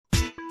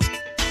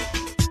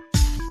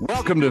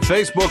Welcome to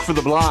Facebook for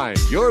the Blind,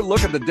 your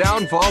look at the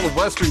downfall of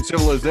Western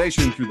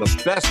civilization through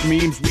the best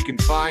memes we can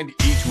find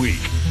each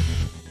week.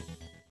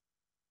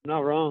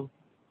 Not wrong.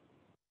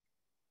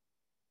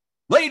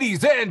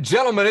 Ladies and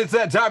gentlemen, it's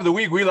that time of the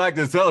week we like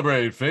to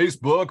celebrate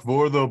Facebook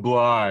for the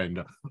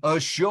Blind, a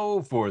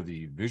show for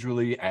the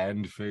visually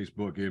and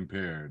Facebook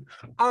impaired.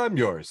 I'm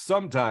your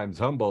sometimes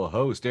humble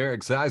host,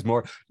 Eric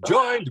Sizemore,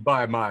 joined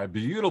by my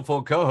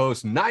beautiful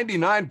co-host,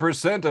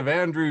 99% of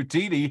Andrew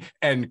Teedy,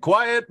 and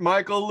quiet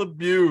Michael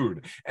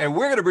LeBune. And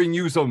we're going to bring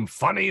you some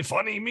funny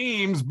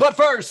memes. But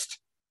first,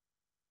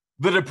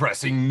 the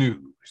depressing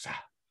news.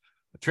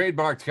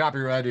 Trademarked,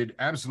 copyrighted,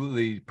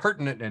 absolutely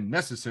pertinent and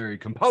necessary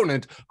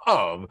component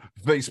of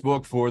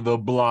Facebook for the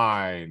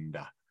Blind.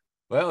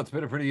 Well, it's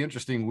been a pretty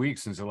interesting week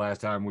since the last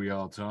time we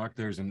all talked.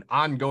 There's an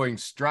ongoing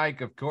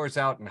strike, of course,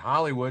 out in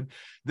Hollywood.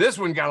 This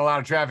one got a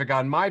lot of traffic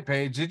on my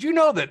page. Did you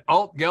know that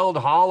Aldean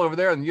Hall over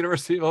there in the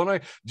University of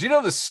Illinois, did you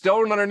know the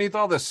stone underneath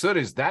all the soot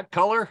is that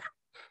color?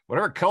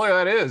 Whatever color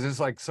that is, it's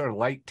like sort of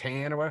light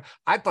tan or whatever.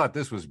 I thought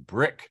this was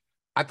brick.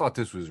 I thought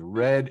this was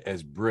red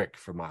as brick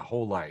for my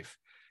whole life,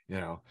 you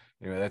know.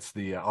 Anyway, that's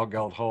the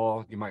Aldean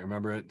Hall. You might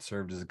remember it.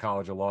 Served as a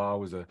college of law.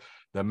 Was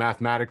the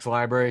mathematics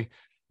library.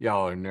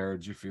 Y'all are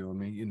nerds. You feeling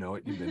me? You know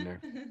it. You've been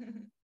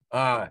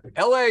there.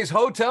 LA's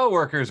hotel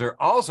workers are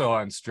also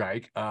on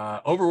strike.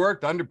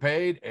 Overworked,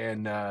 underpaid,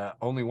 and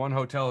only one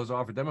hotel has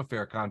offered them a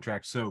fair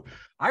contract. So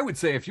I would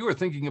say if you were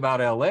thinking about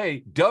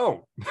LA,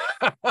 don't.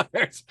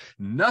 There's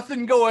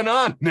nothing going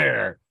on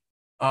there.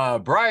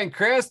 Bryan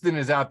Cranston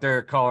is out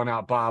there calling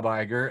out Bob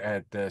Iger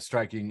at the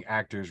striking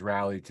actors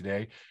rally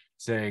today,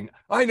 saying,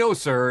 I know,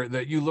 sir,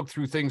 that you look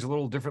through things a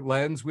little different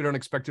lens. We don't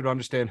expect you to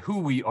understand who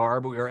we are,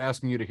 but we are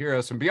asking you to hear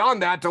us. And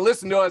beyond that, to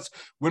listen to us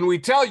when we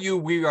tell you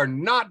we are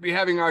not be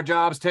having our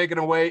jobs taken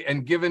away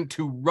and given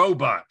to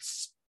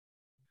robots.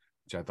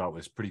 Which I thought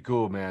was pretty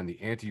cool, man. The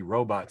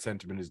anti-robot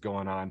sentiment is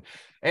going on.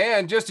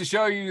 And just to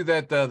show you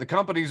that the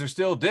companies are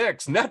still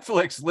dicks,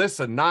 Netflix lists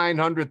a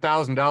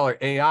 $900,000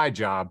 AI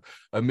job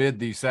amid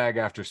the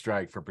SAG-AFTRA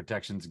strike for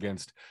protections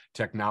against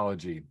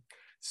technology.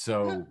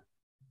 So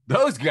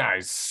those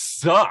guys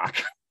suck.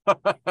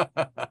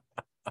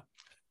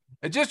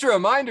 And just a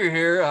reminder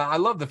here, I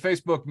love the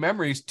Facebook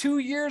memories. 2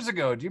 years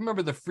ago, do you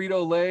remember the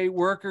Frito-Lay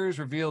workers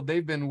revealed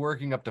they've been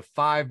working up to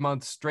 5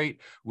 months straight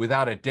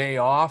without a day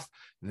off,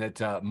 and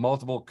that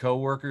multiple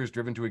co-workers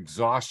driven to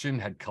exhaustion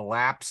had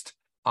collapsed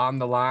on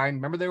the line?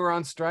 Remember they were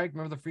on strike?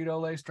 Remember the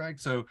Frito-Lay strike?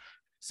 So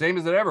same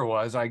as it ever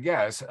was, I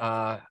guess.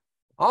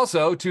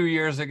 Also, 2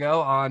 years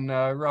ago on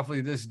roughly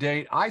this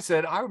date, I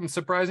said I'm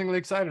surprisingly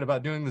excited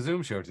about doing the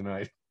Zoom show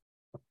tonight.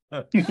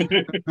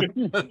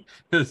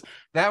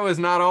 That was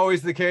not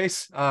always the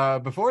case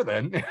before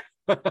then.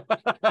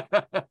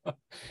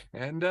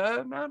 And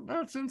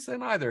not since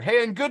then either.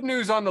 Hey, and good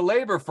news on the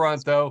labor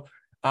front, though.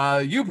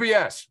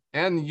 UPS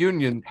and the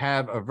union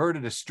have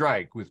averted a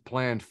strike with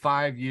planned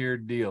 5-year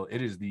deal.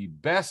 It is the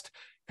best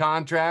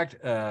contract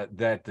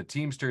that the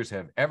Teamsters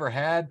have ever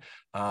had.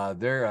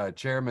 Their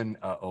chairman,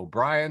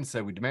 O'Brien,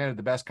 said we demanded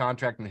the best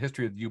contract in the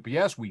history of the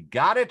UPS. We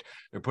got it.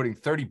 They're putting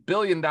 $30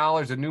 billion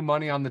of new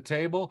money on the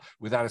table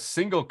without a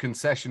single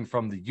concession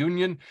from the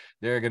union.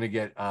 They're going to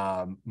get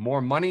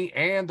more money,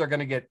 and they're going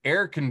to get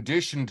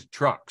air-conditioned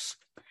trucks.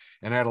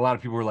 And I had a lot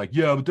of people who were like,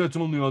 yeah, but that's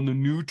only on the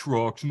new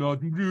trucks,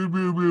 not...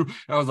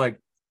 I was like,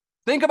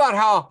 think about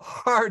how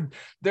hard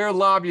their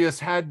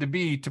lobbyists had to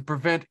be to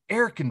prevent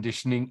air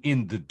conditioning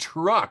in the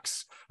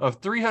trucks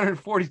of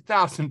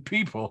 340,000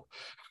 people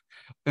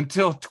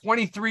until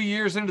 23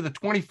 years into the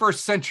 21st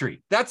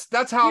century. That's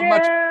how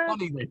much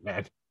money they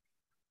had.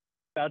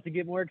 About to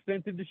get more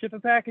expensive to ship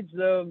a package,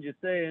 though. I'm just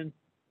saying.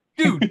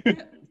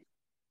 Dude.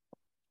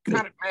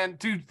 God, man,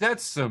 dude,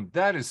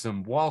 that is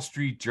some Wall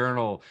Street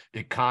Journal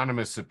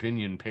economist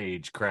opinion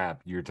page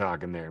crap you're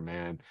talking there,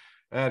 man.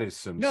 That is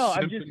some. No,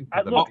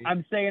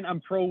 I'm saying I'm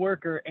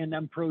pro-worker and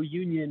I'm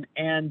pro-union,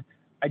 and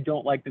I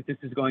don't like that this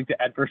is going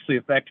to adversely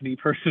affect me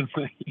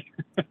personally.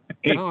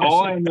 Hey,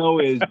 all I know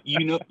is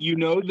you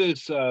know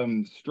this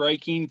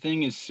striking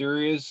thing is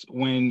serious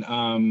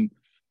when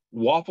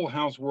Waffle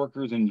House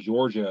workers in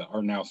Georgia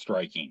are now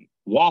striking.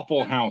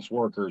 Waffle House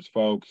workers,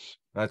 folks.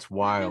 That's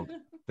wild.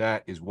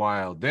 That is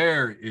wild.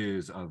 There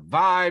is a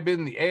vibe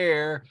in the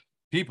air.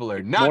 People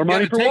are not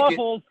going to take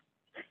waffles.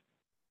 It.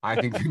 I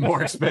think the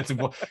more expensive.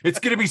 It's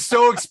going to be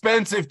so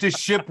expensive to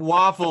ship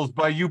waffles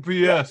by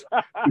UPS.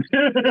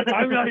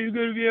 I'm not even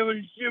going to be able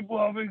to ship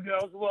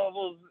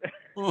waffles.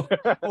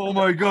 Oh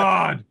my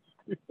God.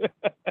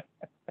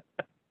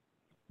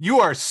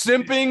 You are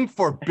simping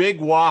for Big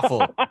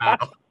Waffle.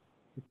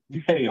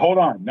 Hey, hold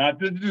on. Not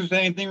that there's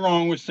anything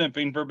wrong with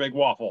simping for Big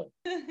Waffle.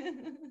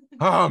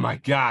 Oh my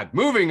God.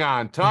 Moving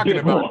on. Talking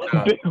about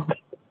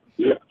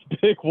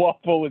Big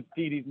Waffle was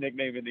Petey's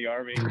nickname in the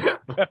Army.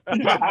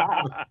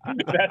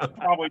 That's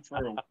probably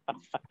true.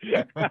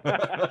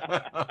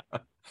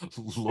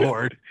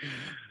 Lord.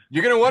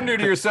 You're going to wonder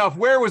to yourself,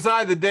 where was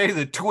I the day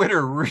that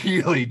Twitter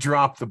really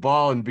dropped the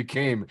ball and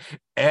became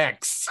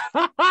X?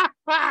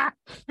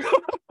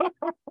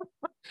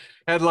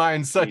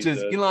 Headlines such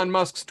as Elon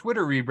Musk's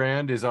Twitter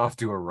rebrand is off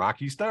to a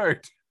rocky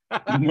start.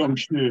 No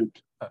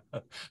shit.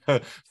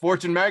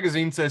 Fortune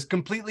magazine says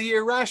completely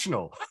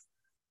irrational.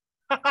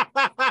 I'd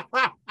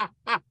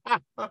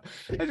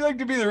like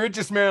to be the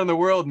richest man in the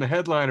world, and the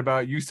headline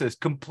about you says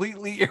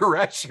completely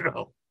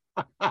irrational.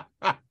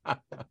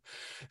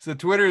 So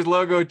Twitter's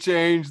logo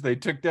changed. They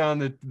took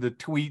down the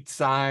tweet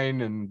sign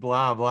and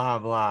blah, blah,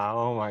 blah.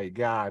 Oh my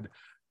God.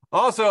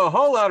 Also, a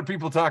whole lot of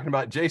people talking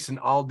about Jason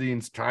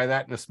Aldean's Try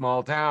That in a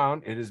Small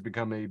Town. It has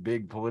become a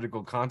big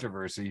political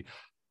controversy.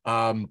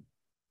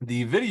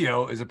 The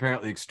video is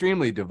apparently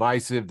extremely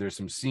divisive. There's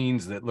some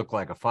scenes that look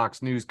like a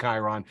Fox News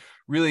chyron,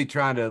 really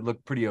trying to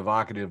look pretty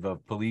evocative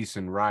of police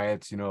and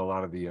riots, you know, a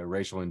lot of the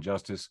racial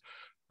injustice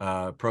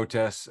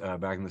protests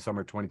back in the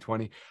summer of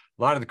 2020. A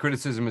lot of the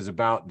criticism is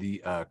about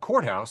the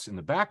courthouse in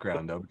the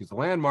background, though, because the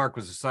landmark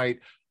was a site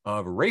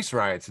of race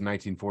riots in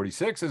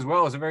 1946, as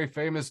well as a very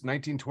famous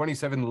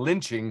 1927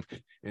 lynching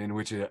in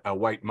which a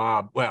white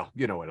mob, well,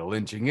 you know what a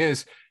lynching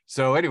is.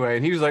 So anyway,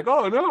 and he was like,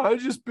 oh, no, I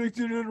just picked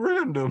it at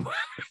random.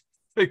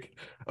 Like,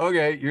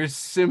 okay, you're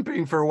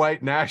simping for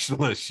white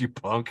nationalists, you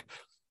punk.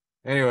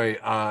 Anyway,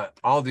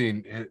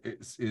 Aldean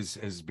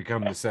has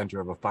become the center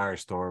of a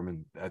firestorm,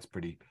 and that's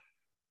pretty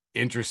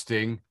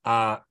interesting.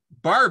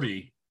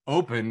 Barbie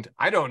opened.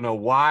 I don't know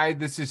why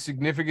this is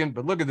significant,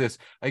 but look at this.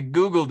 I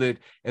Googled it,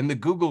 and the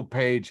Google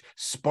page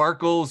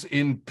sparkles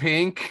in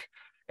pink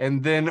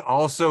and then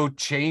also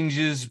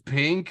changes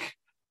pink.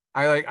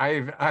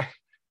 I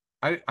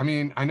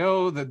mean, I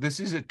know that this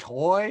is a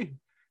toy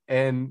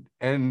and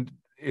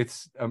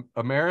it's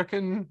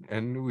American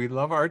and we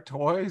love our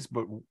toys,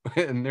 but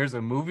and there's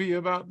a movie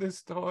about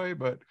this toy,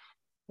 but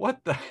what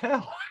the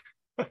hell?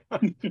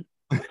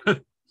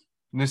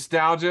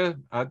 Nostalgia.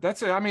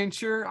 That's it. I mean,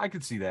 sure, I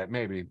could see that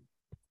maybe.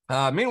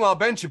 Meanwhile,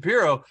 Ben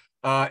Shapiro,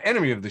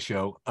 enemy of the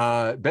show,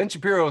 Ben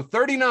Shapiro,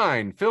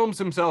 39, films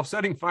himself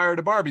setting fire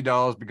to Barbie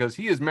dolls because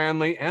he is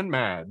manly and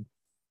mad,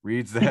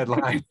 reads the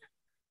headline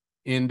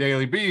in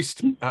Daily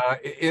Beast.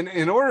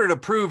 In order to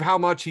prove how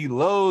much he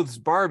loathes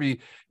Barbie,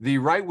 the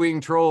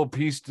right-wing troll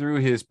pieced through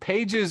his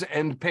pages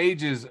and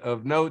pages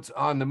of notes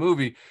on the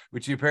movie,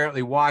 which he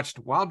apparently watched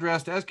while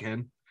dressed as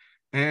Ken.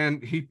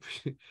 And he,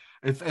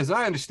 if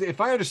I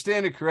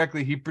understand it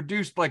correctly, he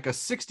produced like a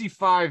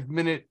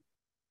 65-minute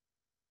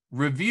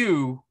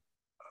review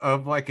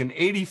of like an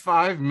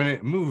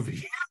 85-minute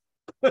movie.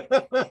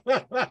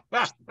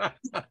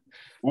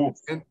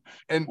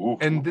 and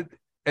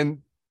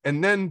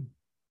then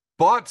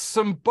bought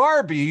some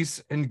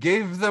Barbies and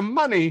gave them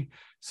money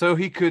so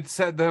he could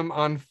set them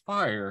on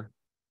fire.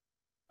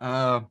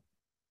 Yeah,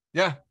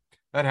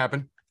 that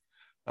happened.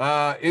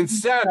 In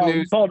sad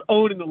news, it's called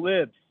owning the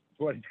libs. That's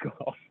what it's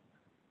called.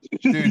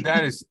 Dude,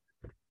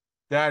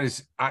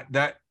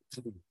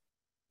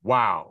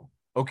 wow.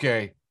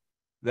 Okay.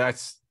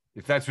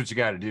 If that's what you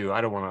got to do,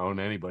 I don't want to own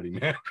anybody,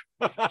 man.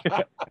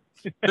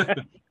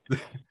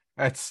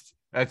 I'm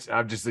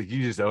just like,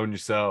 you just own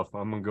yourself.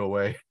 I'm gonna go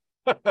away.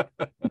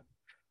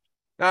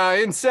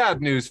 In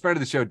sad news, friend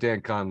of the show,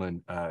 Dan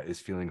Conlon, is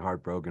feeling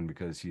heartbroken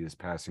because he is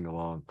passing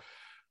along.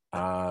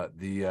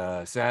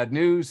 The sad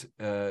news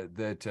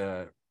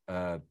that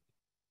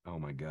oh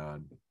my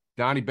God,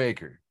 Donnie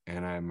Baker,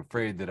 and I'm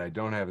afraid that I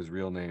don't have his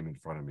real name in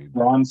front of me.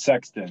 Ron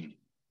Sexton.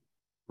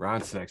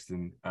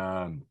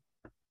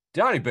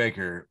 Donnie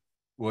Baker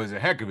was a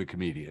heck of a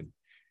comedian,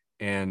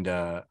 and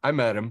I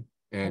met him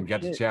and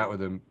got to chat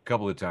with him a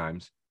couple of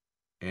times,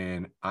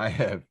 and I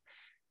have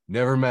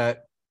never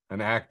met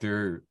an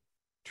actor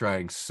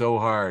trying so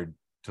hard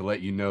to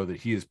let you know that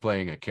he is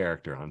playing a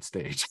character on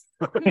stage.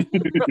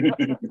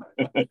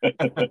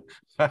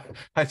 I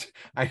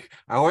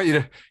want you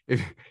to,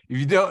 if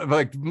you don't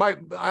like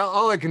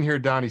all I can hear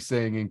Donnie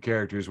saying in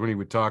character is when he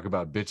would talk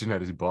about bitching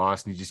at his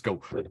boss and he just go,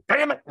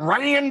 damn it,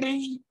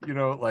 Randy, you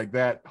know, like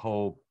that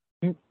whole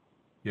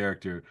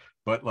character.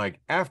 But like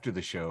after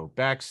the show,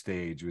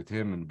 backstage with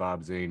him and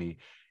Bob Zaney,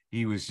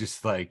 he was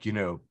just like, you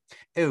know,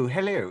 oh,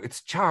 hello,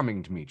 it's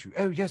charming to meet you.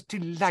 Oh, yes,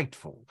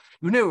 delightful.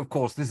 You know, of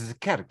course, this is a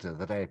character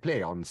that I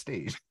play on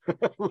stage.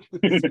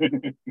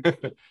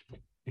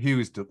 He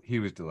was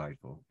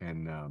delightful,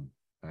 and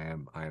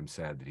I am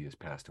sad that he has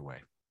passed away.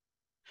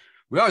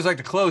 We always like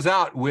to close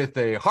out with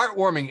a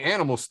heartwarming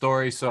animal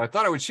story, so I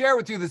thought I would share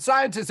with you that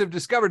scientists have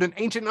discovered an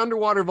ancient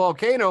underwater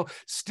volcano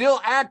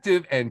still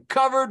active and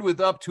covered with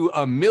up to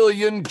 1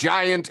 million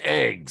giant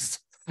eggs.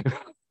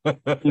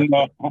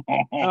 No.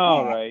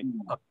 All right.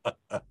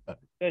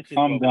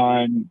 I'm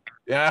done.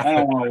 Yeah. I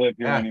don't want to live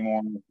here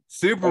anymore.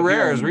 Super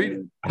rare.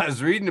 I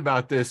was reading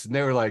about this, and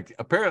they were like,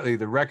 apparently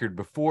the record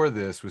before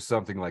this was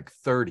something like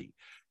 30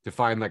 to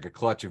find like a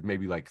clutch of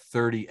maybe like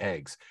 30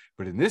 eggs.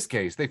 But in this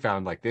case, they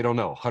found like, they don't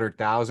know,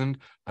 100,000,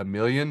 1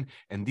 million.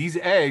 And these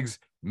eggs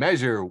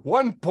measure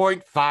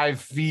 1.5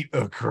 feet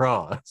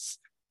across.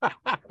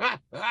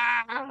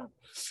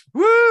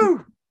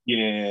 Woo!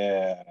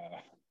 Yeah.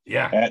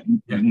 Yeah.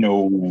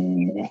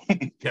 No.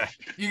 Yeah.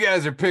 You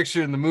guys are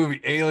picturing the movie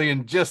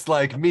Alien just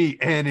like me,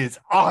 and it's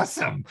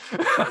awesome.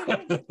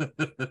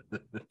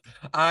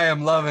 I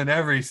am loving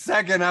every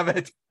second of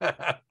it.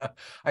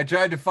 I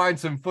tried to find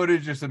some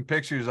footage or some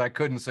pictures. I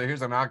couldn't. So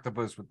here's an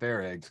octopus with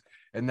their eggs.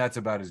 And that's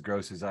about as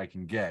gross as I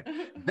can get.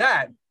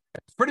 That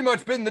has pretty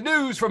much been the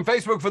news from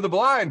Facebook for the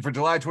Blind for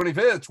July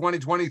 25th,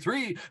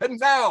 2023. And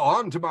now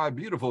on to my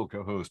beautiful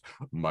co-host,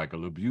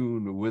 Michael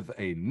Labune, with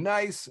a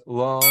nice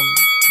long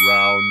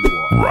round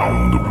one.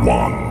 Round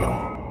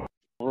one.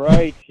 All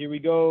right, here we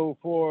go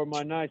for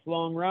my nice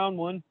long round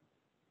one.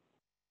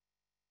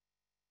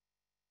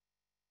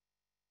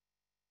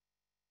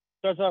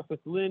 Starts off with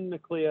Lynn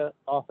Maclea,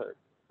 author,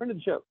 friend of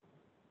the show.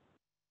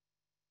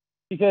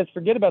 He says,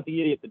 forget about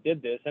the idiot that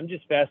did this. I'm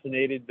just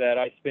fascinated that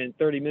I spent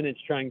 30 minutes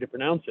trying to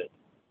pronounce it.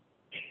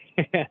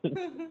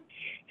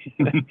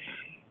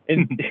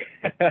 and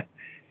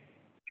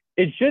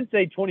it should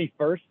say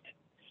 21st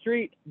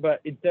Street,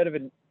 but instead of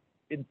it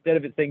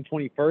saying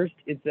 21st,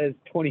 it says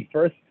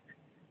 21st.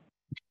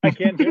 I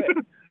can't do it.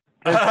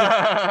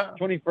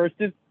 21st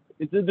is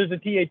there's a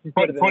TH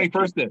instead of the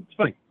 21st. It's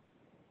funny.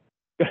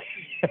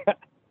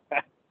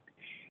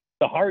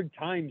 The Hard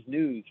Times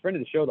News, friend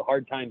of the show, the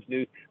Hard Times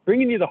News,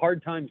 bringing you the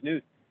Hard Times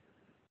News.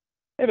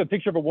 I have a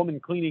picture of a woman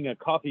cleaning a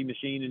coffee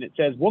machine, and it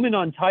says, woman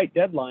on tight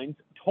deadlines,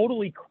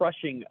 totally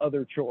crushing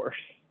other chores.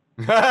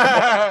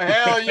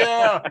 Hell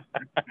yeah.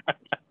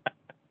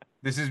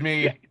 This is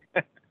me.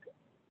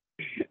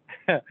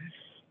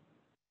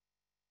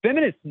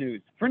 Feminist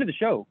News, friend of the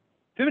show,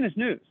 Feminist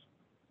News.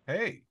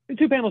 Hey. In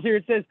 2 panels here,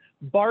 it says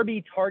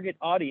Barbie target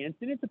audience,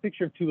 and it's a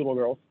picture of 2 little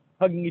girls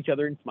hugging each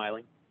other and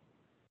smiling.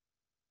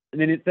 And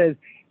then it says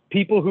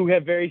people who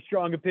have very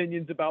strong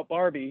opinions about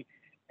Barbie,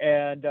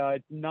 and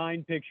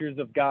 9 pictures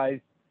of guys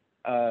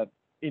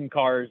in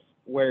cars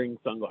wearing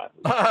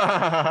sunglasses.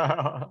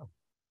 All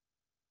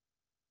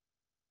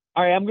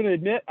right, I'm going to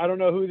admit, I don't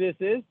know who this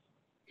is,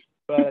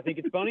 but I think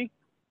it's funny.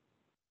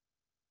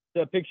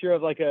 It's a picture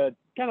of like a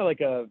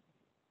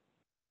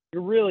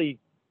really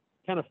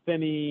kind of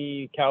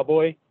femmy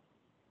cowboy.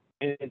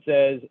 And it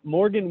says,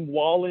 Morgan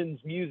Wallen's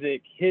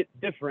music hit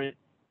different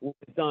when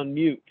it's on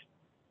mute.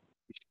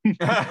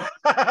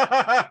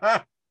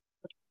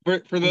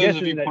 For those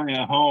of you playing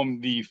at home,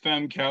 the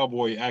femme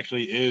cowboy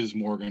actually is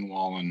Morgan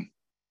Wallen.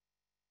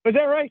 Is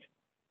that right?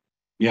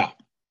 Yeah.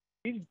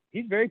 He's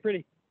very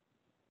pretty.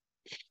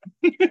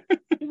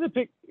 Here's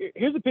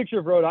a picture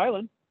of Rhode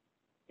Island,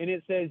 and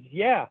it says,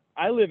 yeah,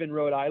 I live in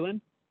Rhode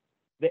Island.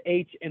 The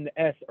H and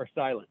the S are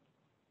silent.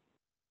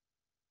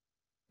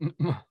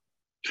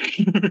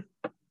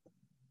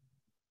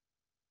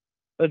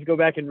 Let's go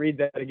back and read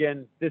that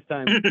again, this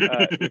time with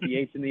the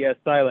H and the S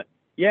silent.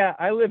 Yeah,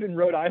 I live in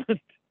Rhode Island.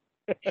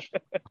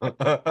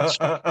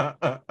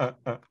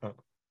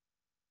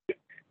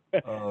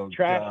 Oh,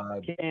 Trash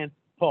God. Can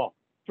Paul,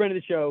 friend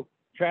of the show,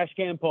 Trash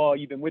Can Paul.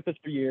 You've been with us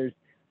for years.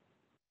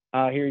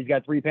 Here he's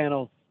got 3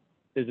 panels.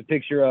 There's a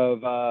picture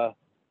of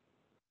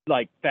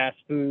like fast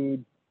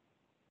food,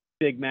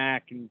 Big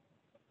Mac and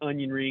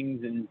onion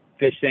rings and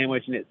fish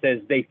sandwich, and it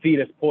says they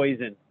feed us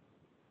poison.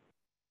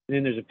 And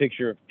then there's a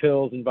picture of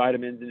pills and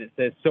vitamins, and it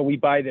says, so we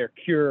buy their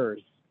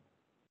cures.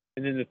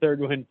 And then the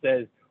third one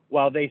says,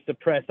 while they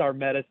suppress our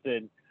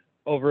medicine,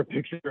 over a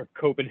picture of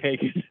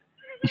Copenhagen.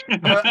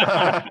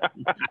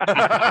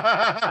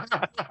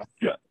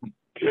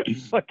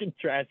 Fucking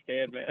trash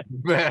can, man.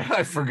 Man,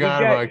 I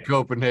forgot about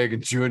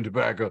Copenhagen chewing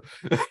tobacco.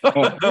 This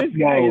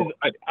guy is,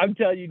 I'm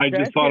telling you, I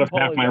just thought of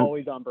half my,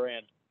 always on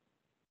brand.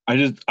 I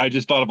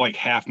just thought of like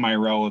half my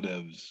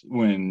relatives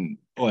when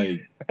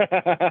like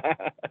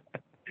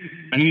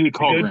I need to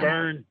call Good grandma.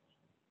 burn.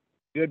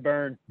 Good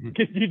burn. You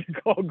need to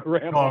call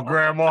grandma. Oh,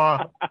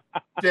 grandma.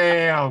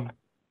 Damn.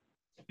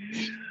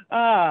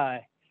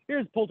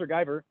 Here's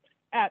Poltergeiver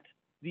at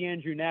the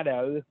Andrew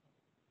Nadeau.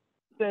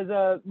 Says,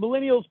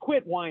 millennials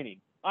quit whining.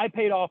 I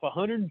paid off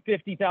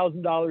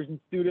 $150,000 in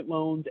student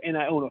loans, and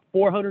I own a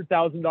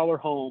 $400,000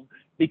 home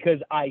because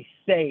I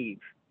save.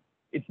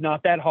 It's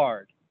not that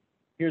hard.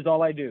 Here's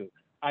all I do.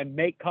 I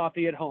make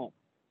coffee at home.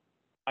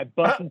 I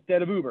bus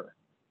instead of Uber.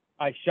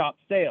 I shop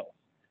sales.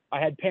 I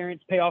had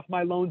parents pay off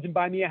my loans and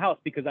buy me a house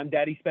because I'm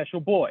daddy's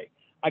special boy.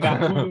 I got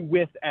Hulu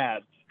with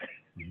ads.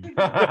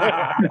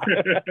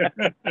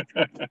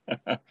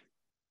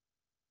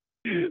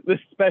 The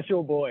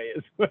special boy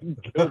is what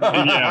killed me.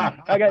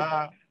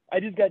 Yeah. I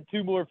just got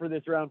 2 more for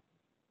this round.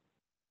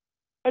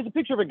 There's a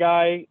picture of a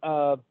guy,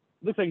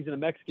 looks like he's in a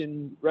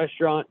Mexican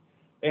restaurant,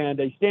 and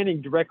he's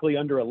standing directly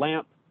under a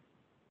lamp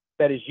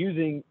that is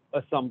using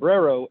a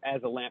sombrero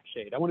as a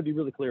lampshade. I want to be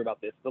really clear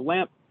about this. The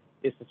lamp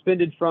is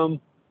suspended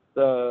from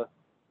the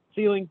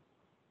ceiling,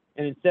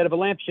 and instead of a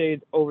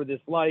lampshade over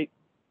this light,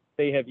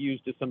 they have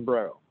used a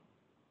sombrero.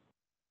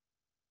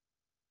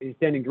 He's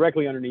standing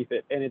directly underneath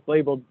it, and it's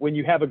labeled, when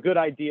you have a good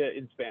idea,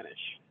 in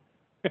Spanish.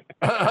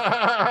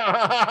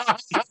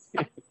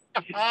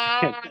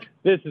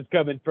 This is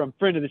coming from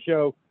friend of the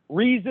show,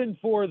 reason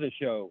for the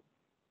show,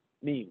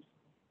 memes.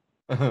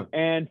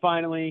 And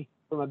finally,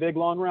 from a big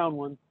long round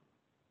one,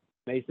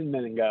 Mason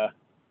Meninga.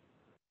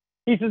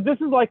 He says, this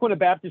is like when a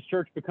Baptist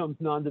church becomes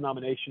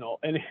non-denominational,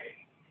 and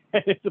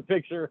it's a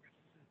picture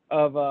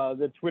of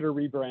the Twitter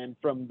rebrand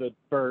from the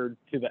bird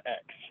to the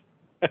X.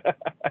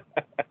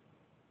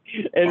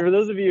 And for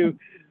those of you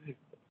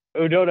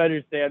who don't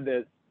understand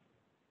this,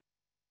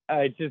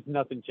 it's just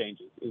nothing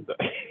changes. Is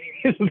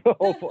the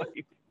whole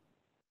point.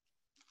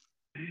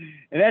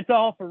 And that's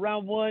all for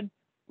round one.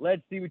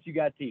 Let's see what you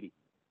got, TD.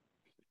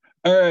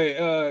 All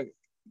right.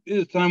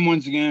 It's time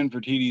once again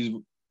for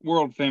TD's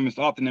world famous,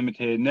 often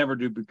imitated, never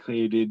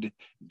duplicated.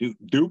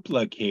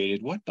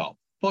 Duplicated. What the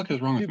fuck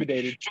is wrong with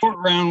me? Short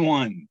round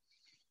one.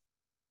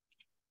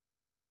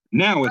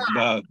 Now it's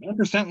about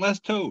 1% less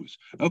toes.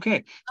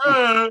 Okay.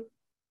 A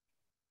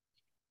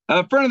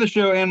friend of the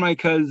show and my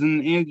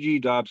cousin, Angie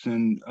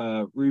Dobson,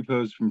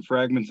 reposts from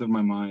Fragments of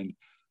My Mind.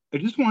 I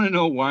just want to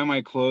know why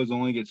my clothes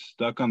only get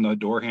stuck on the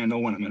door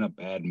handle when I'm in a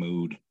bad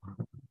mood.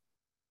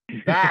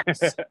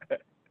 Facts.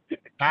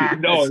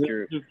 No,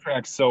 this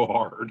tracks so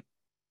hard.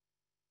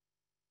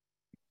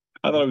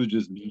 I thought it was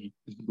just me.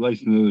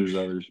 There's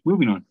others.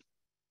 Moving on.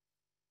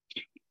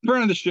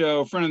 Friend of the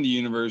show, friend of the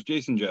universe,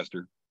 Jason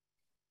Jester.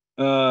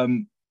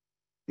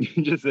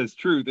 He just says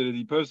truth, and as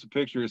he posts a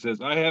picture, it says,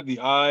 I have the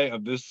eye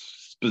of this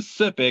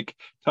specific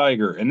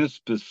tiger, and this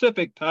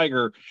specific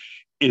tiger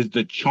is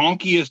the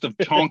chonkiest of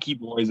chonky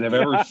boys I've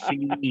ever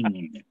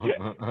seen.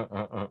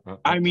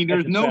 I mean,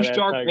 there's no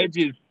sharp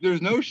edges.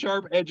 There's no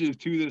sharp edges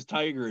to this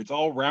tiger. It's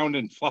all round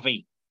and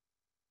fluffy.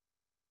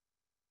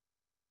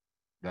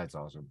 That's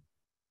awesome.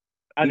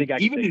 I think I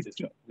can take this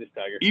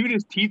tiger. Even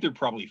his teeth are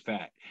probably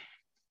fat.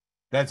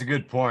 That's a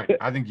good point.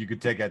 I think you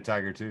could take that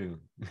tiger too.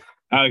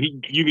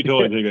 You could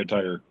totally take that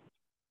tiger.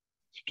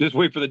 Just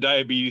wait for the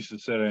diabetes to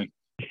set in.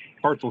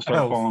 Parts will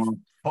start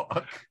falling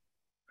off.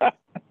 Fuck.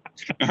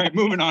 All right,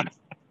 moving on.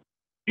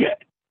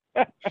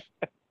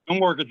 I'm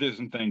working through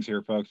some things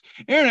here, folks.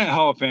 Internet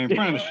Hall of Fame,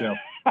 friend of the show.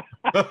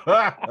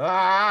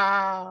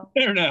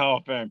 Internet Hall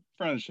of Fame,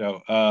 friend of the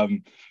show.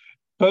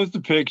 Post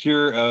a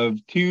picture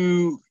of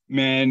two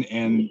men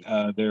and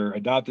their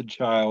adopted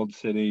child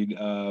sitting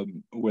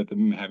with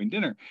them having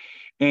dinner.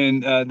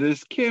 And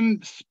this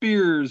Kim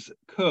Spears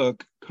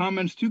cook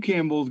comments to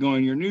Campbell's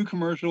going, your new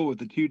commercial with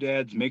the two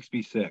dads makes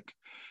me sick.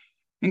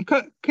 And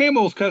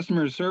Campbell's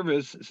customer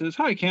service says,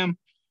 hi, Kim.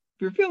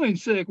 If you're feeling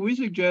sick, we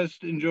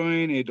suggest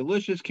enjoying a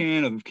delicious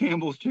can of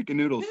Campbell's chicken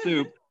noodle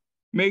soup.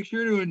 Make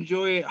sure to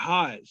enjoy it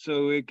hot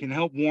so it can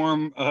help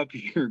warm up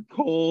your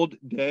cold,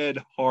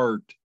 dead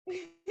heart.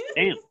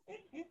 Damn.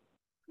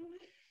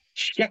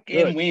 Check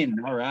and win.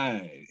 All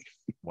right.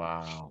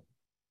 Wow.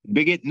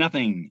 Bigot,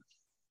 nothing.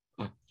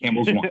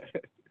 Campbell's won.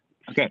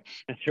 Okay.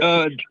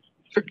 Right.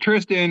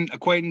 Tristan,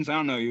 acquaintance, I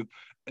don't know you.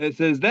 It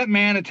says that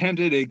man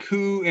attempted a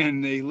coup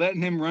and they let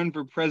him run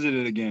for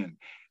president again.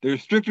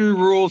 There's stricter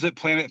rules at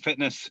Planet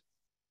Fitness.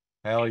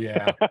 Hell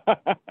yeah.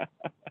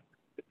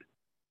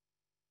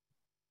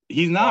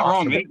 He's not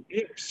awesome. wrong.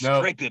 It's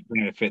strict at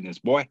Planet Fitness,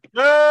 boy.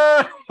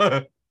 I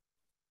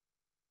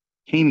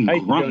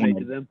Grunt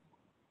to them.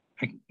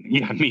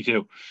 Yeah, me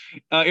too.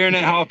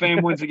 Internet Hall of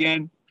Fame once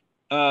again.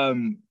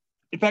 In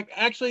fact,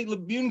 actually,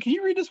 Labune, can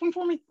you read this one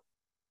for me?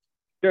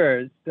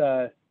 Sure. It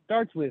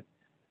starts with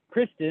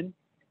Kristen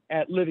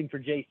at Living for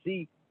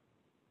JC,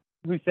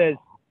 who says,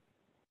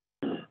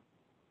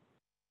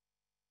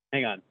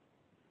 hang on.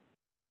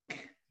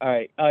 All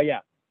right.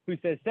 Who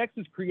says sex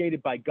was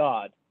created by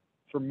God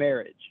for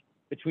marriage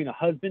between a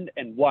husband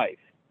and wife,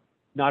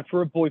 not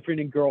for a boyfriend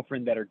and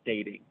girlfriend that are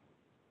dating.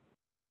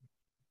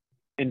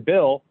 And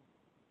Bill,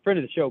 friend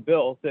of the show,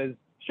 Bill, says,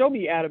 show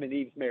me Adam and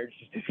Eve's marriage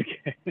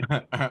certificate.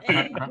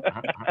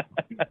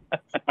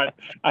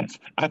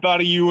 I thought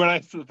of you when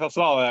I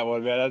saw that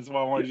one, man. That's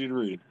why I wanted you to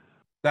read.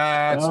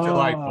 That's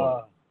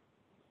delightful.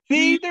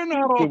 See, they're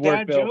not all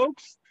dad Bill.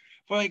 jokes.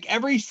 For like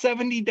every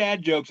 70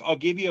 dad jokes, I'll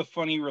give you a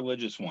funny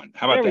religious one.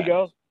 How about there that?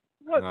 There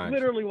we go. Nice.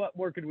 Literally, what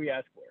more could we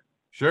ask for?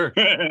 Sure.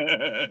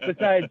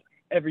 Besides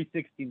every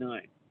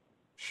 69.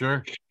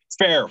 Sure.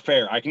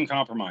 Fair. I can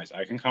compromise.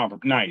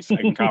 Nice. I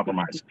can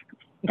compromise.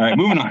 All right,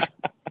 moving on.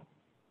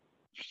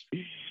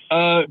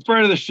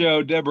 Friend of the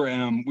show, Deborah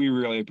M. We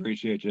really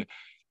appreciate you.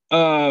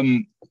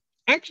 Actually,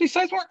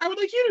 Sizemore, I would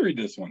like you to read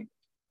this one.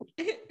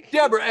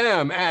 Deborah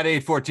M. at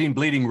 814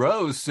 Bleeding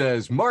Rose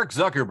says, Mark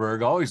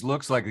Zuckerberg always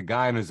looks like a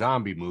guy in a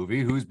zombie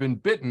movie who's been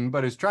bitten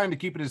but is trying to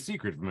keep it a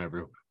secret from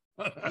everyone.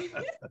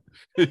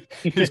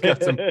 He's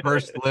got some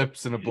pursed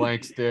lips and a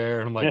blank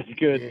stare. I'm like, that's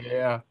good.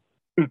 Yeah.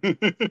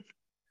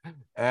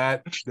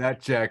 That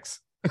checks.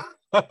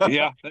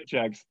 Yeah, that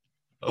checks.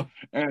 All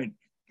right.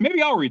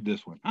 Maybe I'll read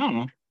this one. I don't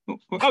know.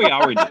 Oh, yeah,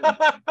 I'll read this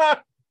one.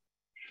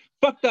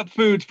 Fucked Up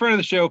Foods, friend of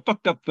the show,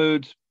 Fucked Up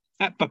Foods,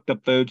 at Fucked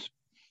Up Foods.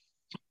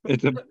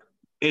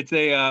 It's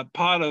a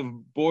pot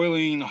of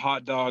boiling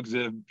hot dogs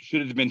that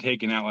should have been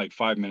taken out like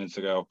 5 minutes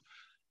ago.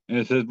 And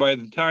it says, by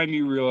the time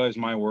you realize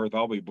my worth,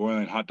 I'll be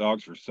boiling hot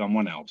dogs for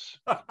someone else.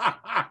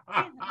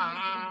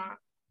 I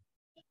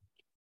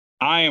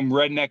am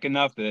redneck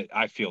enough that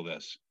I feel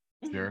this.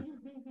 Sure.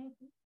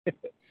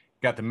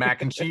 Got the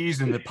mac and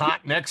cheese in the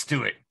pot next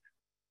to it.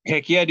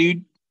 Heck yeah,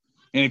 dude.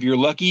 And if you're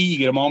lucky, you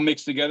get them all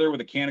mixed together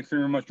with a can of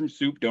cream of mushroom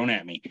soup. Don't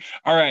at me.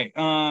 All right.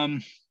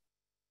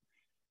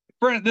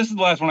 Friend, this is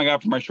the last one I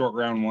got for my short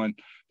round one.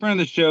 Friend of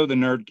the show, the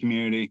nerd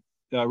community,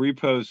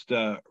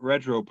 repost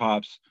Retro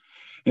Pops.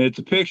 And it's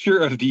a picture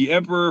of the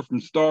Emperor from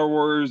Star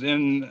Wars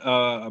in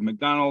a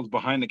McDonald's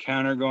behind the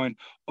counter going,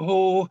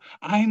 "Oh,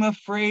 I'm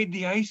afraid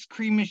the ice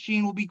cream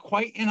machine will be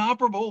quite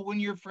inoperable when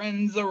your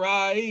friends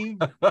arrive."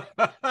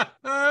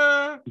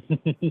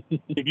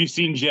 If you've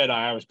seen Jedi,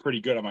 I was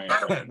pretty good on my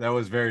impression. That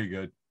was very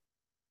good.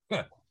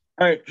 All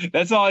right,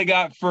 that's all I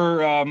got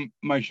for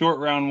my short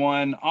round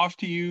one. Off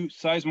to you,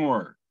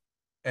 Sizemore.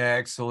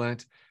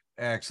 Excellent.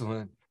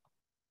 Excellent.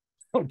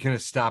 I'm going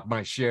to stop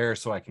my share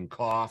so I can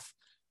cough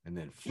and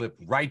then flip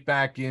right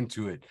back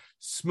into it.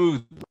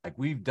 Smooth, like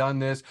we've done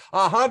this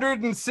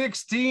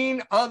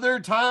 116 other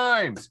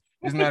times.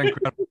 Isn't that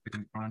incredible?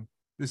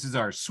 This is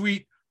our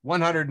sweet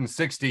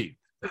 116th.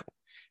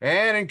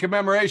 And in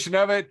commemoration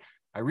of it,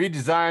 I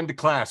redesigned the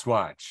class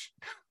watch.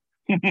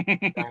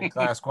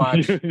 Class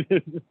watch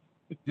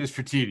just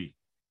for TD.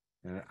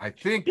 And I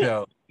think,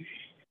 though,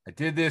 I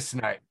did this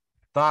and I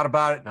thought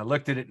about it and I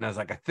looked at it and I was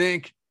like, I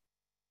think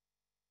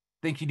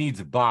he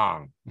needs a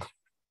bong.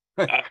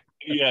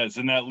 Yes,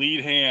 in that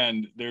lead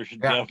hand, there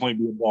should definitely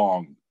be a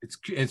bong.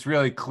 It's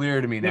really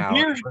clear to me now.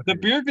 The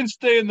beer can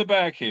stay in the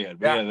backhand.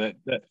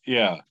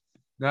 Yeah.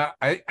 No,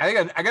 I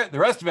got the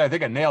rest of it. I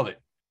think I nailed it.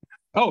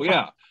 Oh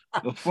yeah,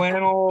 the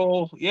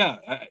flannel. Yeah,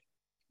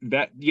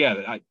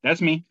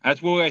 that's me.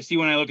 That's what I see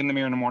when I look in the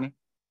mirror in the morning.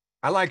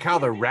 I like how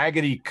the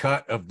raggedy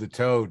cut of the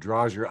toe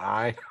draws your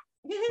eye.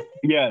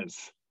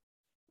 Yes.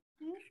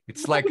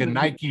 It's like a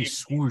Nike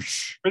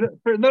swoosh.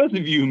 For those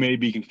of you who may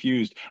be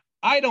confused,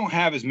 I don't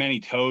have as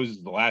many toes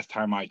as the last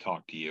time I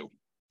talked to you.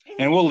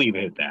 And we'll leave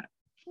it at that.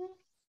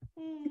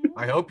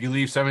 I hope you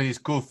leave some of these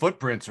cool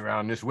footprints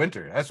around this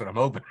winter. That's what I'm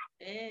hoping.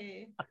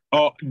 Hey.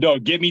 Oh, no,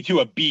 get me to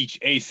a beach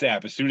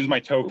ASAP as soon as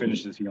my toe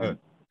finishes healing.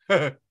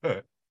 All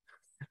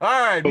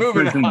right,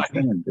 moving on.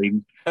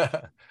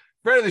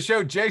 Friend of the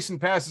show, Jason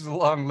passes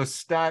along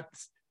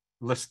Lestat's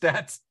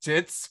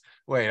tits.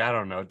 Wait, I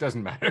don't know. It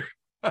doesn't matter.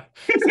 Does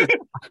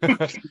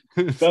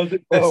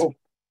it though?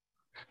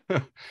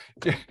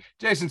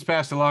 Jason's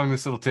passed along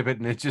this little tidbit,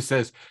 and it just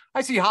says,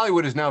 "I see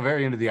Hollywood is now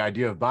very into the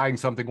idea of buying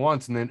something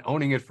once and then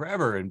owning it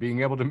forever, and being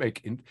able to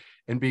make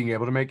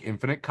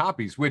infinite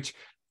copies, which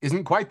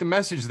isn't quite the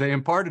message they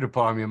imparted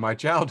upon me in my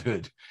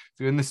childhood.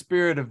 So, in the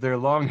spirit of their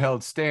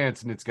long-held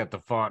stance, and it's got the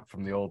font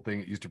from the old thing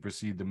that used to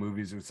precede the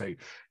movies, it would say,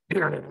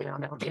 'You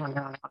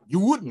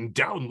wouldn't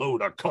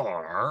download a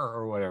car,'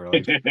 or whatever.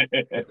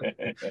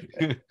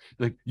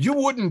 Like, you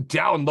wouldn't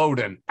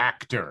download an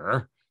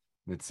actor."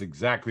 It's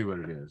exactly what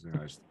it is. I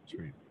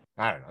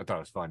don't know. I thought it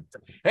was fun.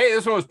 Hey,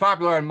 this one was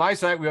popular on my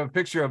site. We have a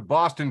picture of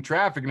Boston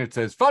traffic, and it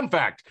says, "Fun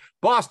fact,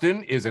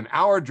 Boston is an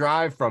hour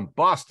drive from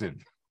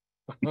Boston."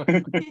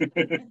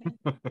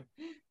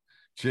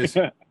 Just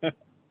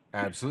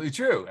absolutely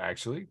true,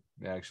 actually.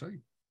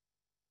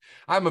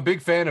 I'm a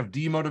big fan of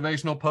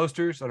demotivational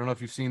posters. I don't know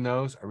if you've seen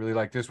those. I really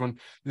like this one.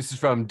 This is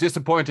from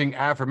Disappointing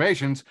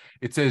Affirmations.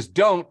 It says,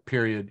 "Don't,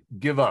 period,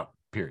 give up,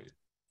 period."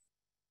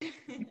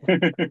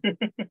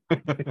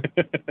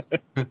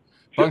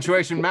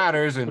 Punctuation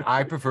matters, and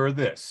I prefer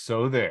this.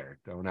 So there,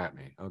 don't at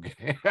me.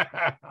 Okay.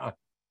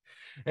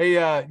 Hey,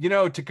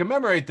 to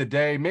commemorate the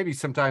day, maybe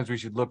sometimes we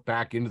should look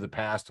back into the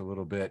past a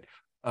little bit.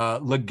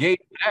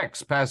 Legate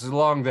X passes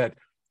along that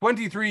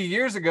 23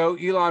 years ago,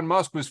 Elon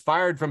Musk was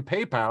fired from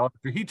PayPal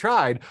after he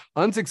tried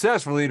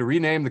unsuccessfully to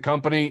rename the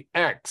company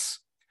X.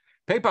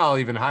 PayPal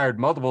even hired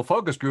multiple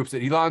focus groups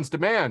at Elon's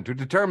demand to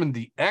determine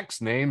the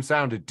X name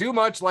sounded too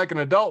much like an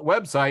adult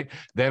website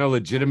than a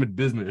legitimate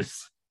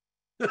business.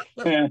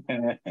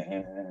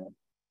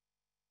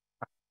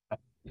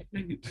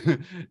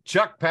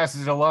 Chuck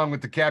passes it along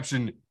with the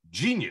caption,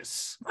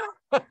 "Genius."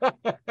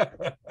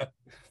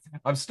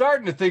 I'm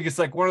starting to think it's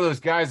like one of those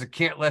guys that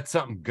can't let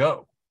something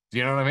go. Do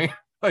you know what I mean?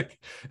 Like,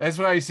 that's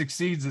why he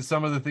succeeds at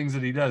some of the things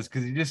that he does,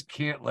 because he just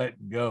can't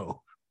let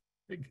go.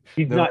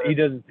 He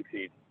doesn't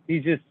succeed.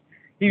 He's just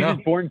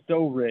born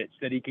so rich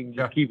that he can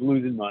just keep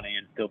losing money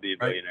and still be a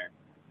billionaire.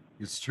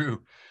 Right. It's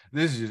true.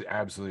 This is just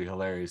absolutely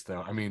hilarious,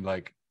 though. I mean,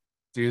 like,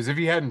 dude, as if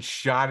he hadn't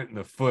shot it in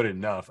the foot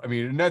enough. I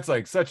mean, and that's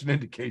like such an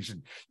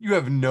indication. You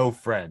have no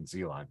friends,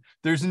 Elon.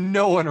 There's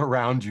no one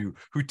around you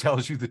who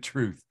tells you the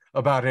truth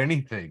about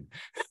anything.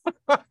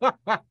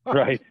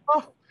 Right.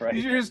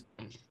 Right.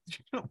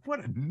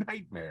 What a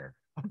nightmare.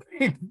 I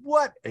mean,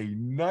 what a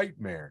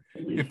nightmare.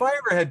 If I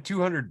ever had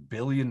 $200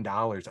 billion,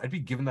 I'd be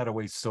giving that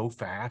away so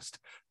fast.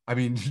 I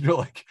mean,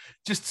 like,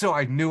 just so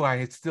I knew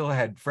I still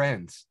had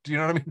friends. Do you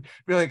know what I mean?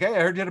 Be like, "Hey,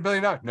 I heard you had $1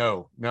 billion.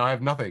 No, I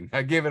have nothing.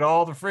 I gave it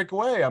all the frick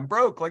away. I'm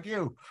broke like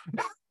you."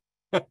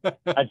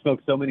 I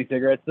smoked so many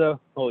cigarettes, though.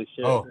 Holy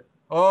shit.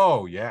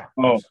 Oh yeah.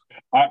 Oh,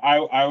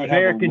 I would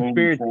American have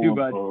spirits too,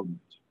 bud.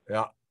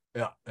 Yeah.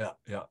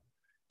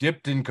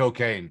 Dipped in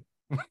cocaine.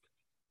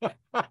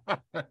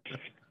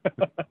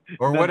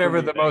 Or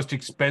whatever the most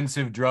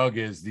expensive drug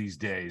is these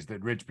days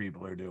that rich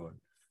people are doing.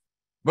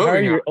 How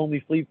are you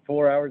only sleep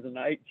 4 hours a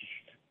night?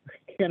 I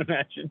can't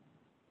imagine.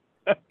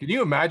 Can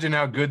you imagine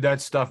how good that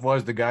stuff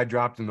was the guy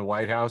dropped in the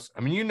White House?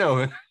 I mean,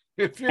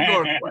 if you're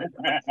going to the White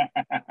House,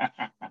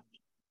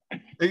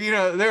 You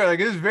know, they were like,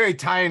 it was very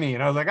tiny.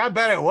 And I was like, I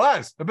bet it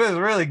was. I bet it was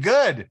really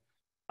good.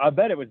 I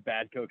bet it was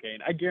bad cocaine.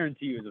 I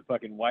guarantee you, as a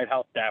fucking White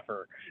House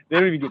staffer, they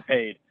don't even get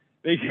paid.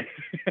 They just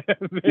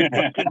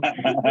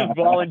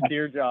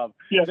volunteer job.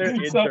 Yeah, They're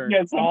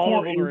interns. All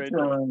of them are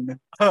interns.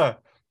 Oh,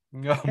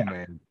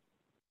 man.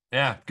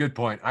 Yeah, good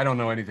point. I don't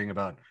know anything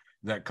about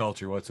that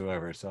culture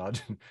whatsoever, so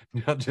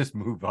I'll just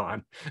move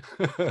on.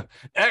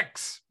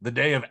 X, the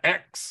day of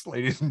X,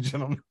 ladies and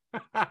gentlemen.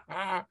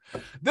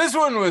 This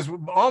one was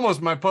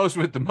almost my post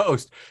with the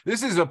most.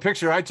 This is a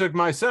picture I took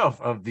myself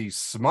of the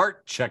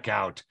smart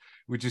checkout,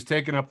 which is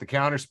taking up the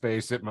counter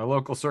space at my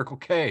local Circle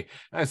K.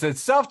 I said,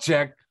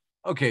 self-check.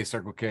 Okay,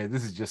 Circle K,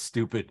 this is just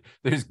stupid.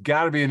 There's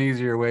got to be an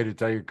easier way to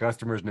tell your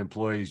customers and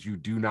employees you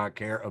do not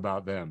care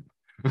about them.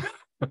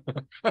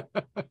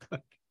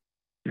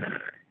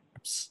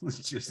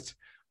 It's just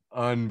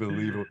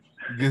unbelievable,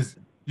 because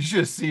you should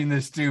have seen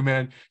this too,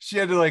 man. She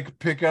had to like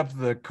pick up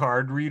the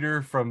card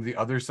reader from the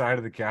other side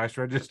of the cash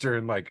register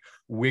and like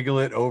wiggle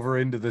it over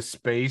into the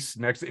space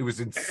next. It was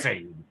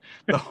insane.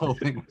 The whole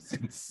thing was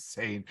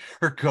insane.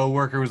 Her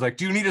coworker was like,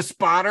 do you need a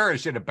spotter? And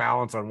she had to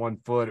balance on one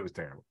foot. It was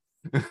terrible.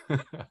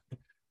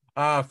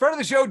 Friend of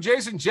the show,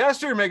 Jason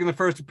Chester, making the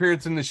first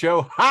appearance in the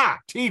show. Ha,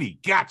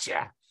 TD,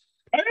 gotcha.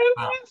 I got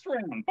the last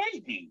round,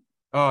 baby.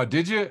 Oh,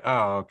 did you?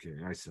 Oh, okay.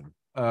 I see.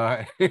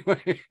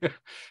 Anyway, this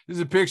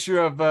is a picture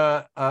of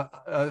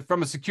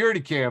from a security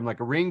cam, like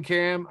a ring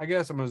cam, I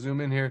guess. I'm gonna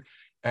zoom in here,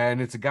 and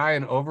it's a guy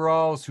in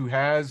overalls who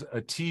has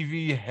a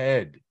TV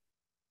head.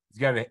 He's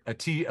got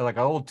like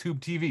an old tube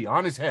TV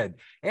on his head,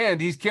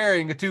 and he's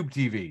carrying a tube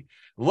TV.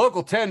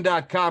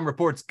 Local10.com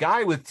reports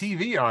guy with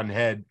TV on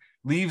head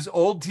leaves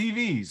old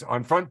TVs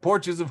on front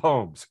porches of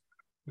homes.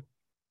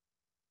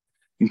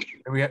 And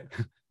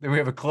then we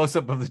have a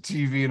close-up of the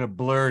TV in a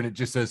blur, and it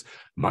just says,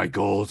 my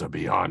goals are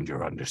beyond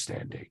your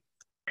understanding.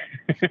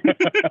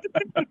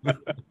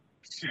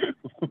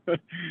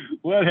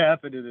 What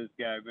happened to this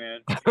guy,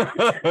 man?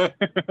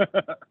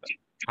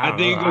 I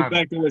think it goes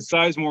back to what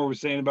Sizemore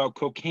was saying about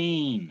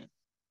cocaine.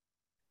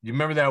 You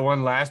remember that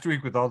one last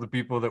week with all the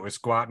people that were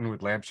squatting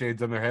with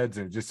lampshades on their heads,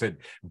 and it just said,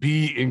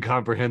 be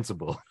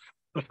incomprehensible.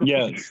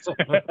 Yes,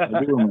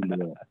 I do remember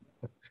that.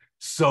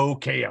 So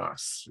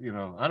chaos.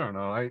 I don't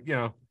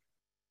know.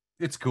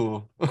 It's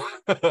cool.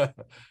 Friend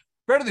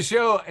of the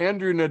show,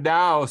 Andrew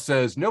Nadal,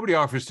 says, nobody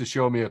offers to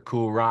show me a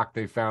cool rock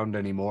they found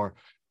anymore.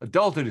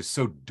 Adulthood is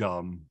so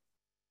dumb.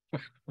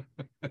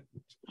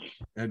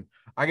 And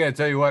I got to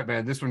tell you what,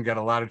 man, this one got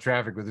a lot of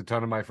traffic with a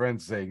ton of my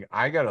friends saying,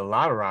 I got a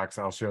lot of rocks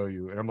I'll show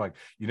you. And I'm like,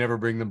 you never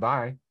bring them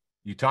by.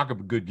 You talk a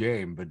good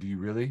game, but do you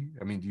really?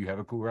 I mean, do you have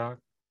a cool rock?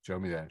 Show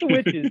me that.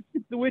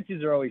 The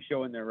witches are always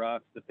showing their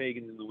rocks, the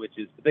pagans and the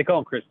witches. But they call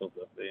them crystals,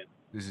 though. Yeah.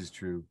 This is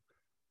true.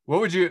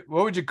 What would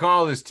you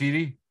call this,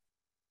 TD?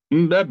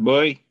 That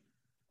boy.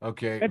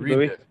 Okay, That read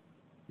boy. this.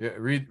 Yeah,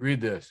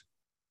 read this.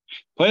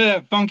 Play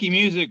that funky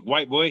music,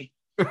 white boy.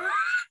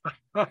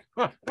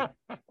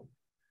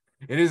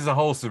 It is a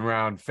wholesome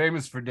round,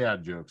 famous for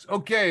dad jokes.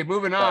 Okay,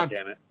 moving on. God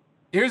damn it.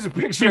 Here's a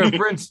picture of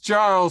Prince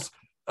Charles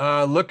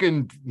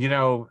looking,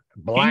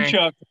 blank.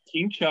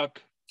 King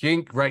Chuck.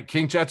 King Chuck.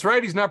 That's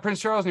right. He's not Prince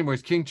Charles anymore.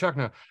 He's King Chuck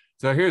now.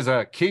 So here's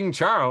King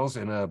Charles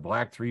in a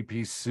black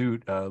three-piece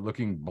suit,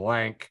 looking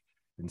blank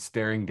and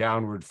staring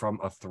downward from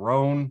a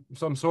throne of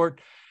some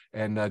sort.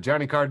 And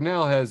Johnny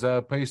Cardinal has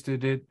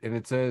pasted it, and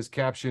it says,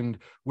 captioned,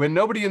 when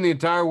nobody in the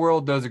entire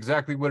world does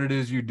exactly what it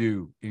is you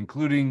do,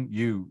 including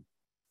you.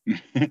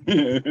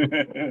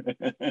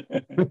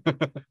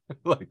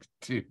 Like,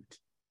 dude.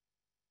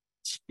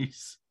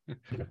 Jeez.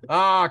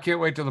 I can't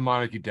wait till the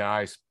monarchy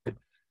dies.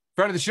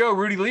 Friend of the show,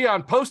 Rudy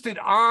Leon, posted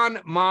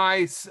on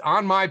my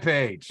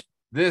page.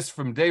 This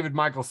from David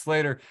Michael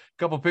Slater. A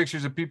couple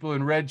pictures of people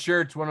in red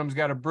shirts. One of them's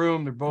got a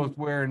broom. They're both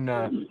wearing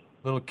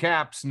little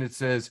caps, and it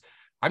says,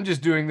 I'm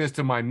just doing this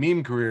till my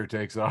meme career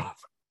takes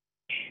off.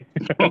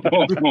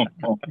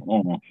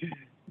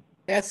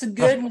 That's a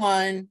good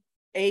one.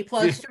 A+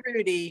 to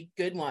Rudy.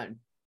 Good one.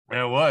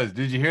 It was.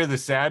 Did you hear the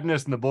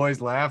sadness and the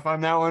boys laugh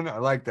on that one? I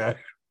like that.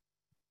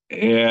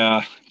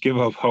 Yeah, give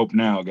up hope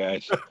now,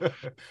 guys.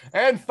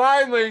 And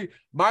finally,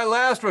 my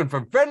last one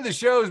from friend of the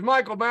show is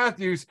Michael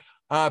Matthews,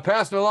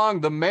 passing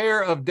along the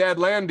mayor of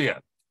Dadlandia,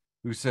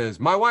 who says,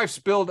 my wife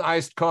spilled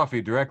iced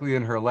coffee directly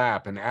in her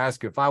lap and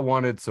asked if I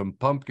wanted some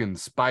pumpkin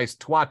spice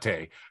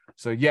twate.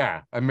 So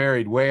yeah, I'm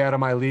married way out of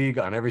my league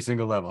on every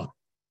single level.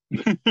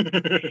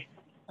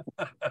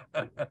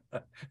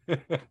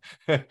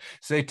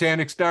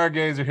 Satanic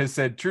Stargazer has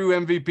said true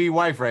MVP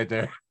wife right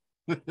there.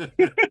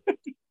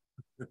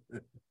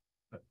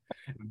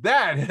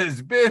 That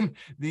has been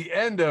the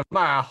end of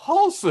my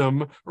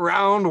wholesome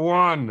round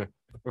one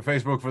for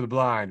Facebook for the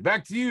Blind.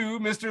 Back to you,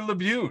 Mr.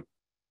 LeBute.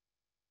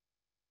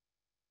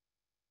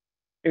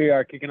 Here we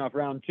are kicking off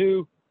round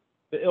two,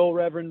 the ill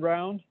reverend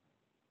round.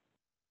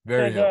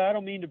 Very And, I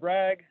don't mean to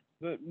brag,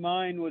 but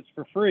mine was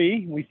for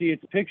free. We see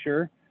its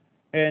picture,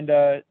 and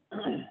it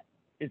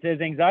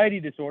says anxiety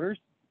disorders,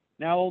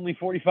 now only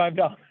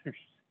 $45.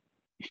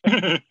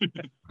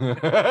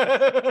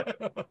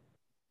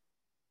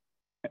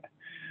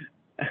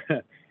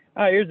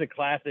 Here's a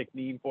classic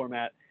meme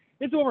format.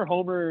 It's one where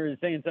Homer is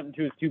saying something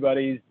to his two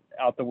buddies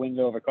out the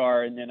window of a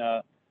car, and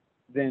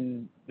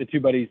then the two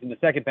buddies in the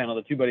second panel,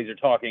 the two buddies are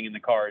talking, and the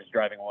car is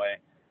driving away.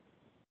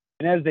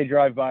 And as they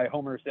drive by,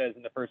 Homer says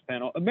in the first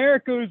panel,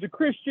 "America is a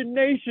Christian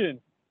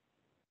nation."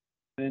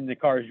 And then the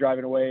car is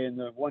driving away, and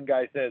the one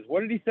guy says,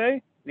 "What did he say?"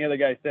 And the other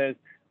guy says,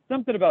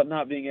 "Something about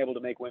not being able to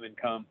make women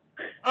come."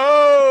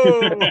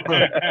 Oh!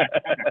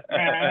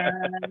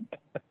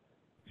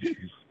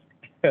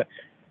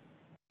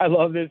 I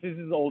love this. This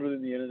is older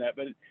than the internet,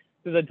 but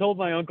because I told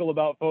my uncle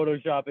about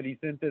Photoshop, and he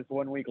sent this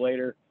 1 week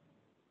later.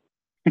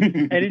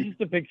 And it's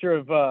just a picture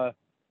of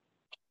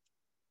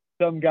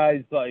some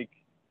guy's like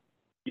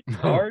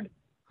yard.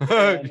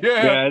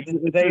 Yeah,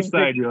 it's a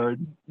side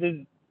yard.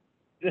 The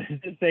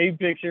same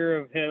picture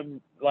of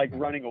him like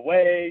running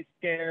away,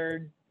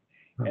 scared,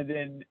 and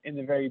then in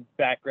the very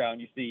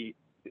background you see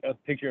a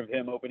picture of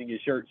him opening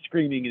his shirt,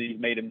 screaming, and he's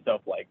made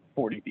himself like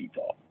 40 feet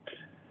tall.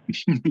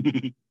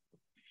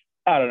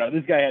 I don't know.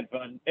 This guy had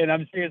fun, and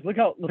I'm serious. Look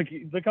how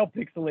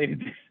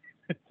pixelated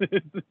this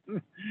is.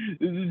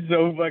 This is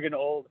so fucking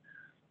old.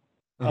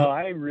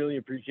 I really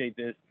appreciate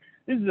this.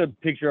 This is a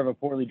picture of a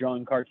poorly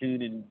drawn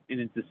cartoon, and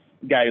it's this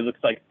guy who looks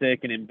like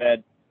sick and in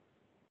bed,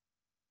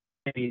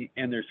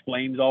 and there's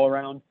flames all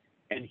around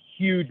and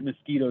huge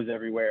mosquitoes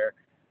everywhere.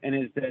 And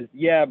it says,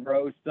 "Yeah,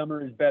 bro,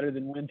 summer is better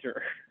than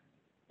winter."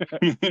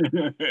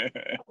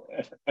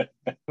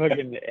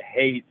 Fucking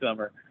hate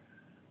summer.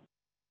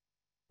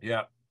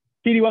 Yeah.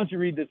 Petey, why don't you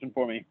read this one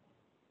for me?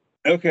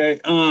 Okay.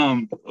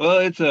 Well,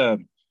 it's a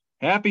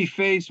happy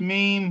face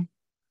meme,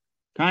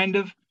 kind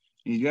of.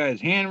 He's got his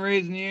hand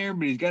raised in the air,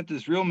 but he's got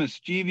this real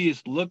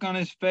mischievous look on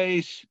his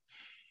face.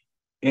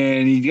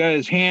 And he's got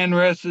his hand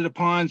rested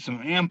upon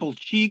some ample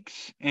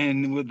cheeks.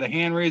 And with the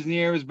hand raised in the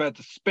air, he's about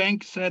to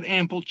spank said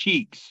ample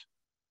cheeks.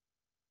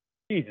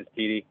 Jesus,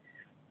 Petey.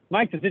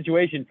 Mike the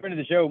Situation, friend of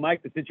the show,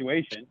 Mike the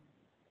Situation.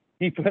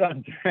 He put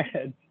on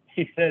threads.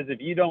 He says,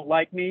 "If you don't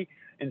like me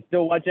and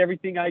still watch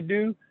everything I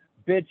do,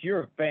 bitch,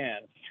 you're a fan."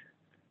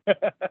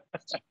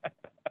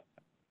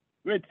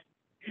 Which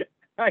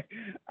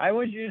I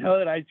want you to know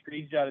that I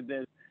screenshotted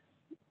this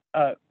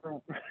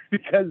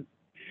because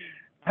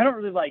I don't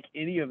really like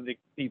any of the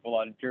people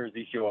on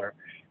Jersey Shore,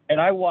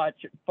 and I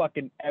watch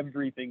fucking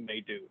everything they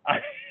do.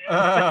 I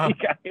am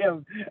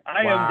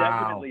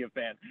definitely a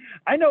fan.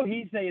 I know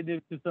he's saying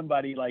this to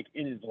somebody like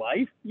in his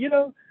life, you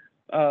know,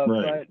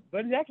 Right.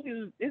 but it's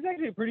actually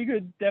a pretty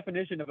good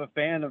definition of a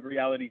fan of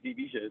reality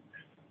TV shows.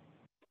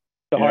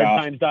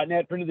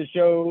 TheHardTimes.net, friend of the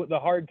show,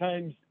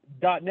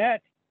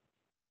 TheHardTimes.net.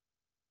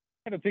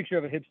 I have a picture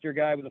of a hipster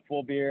guy with a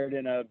full beard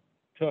and a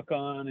toque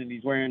on, and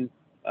he's wearing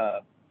a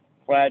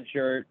plaid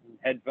shirt and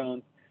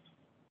headphones.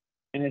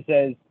 And it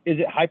says, "Is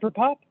it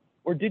hyperpop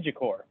or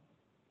digicore?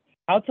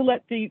 How to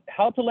let these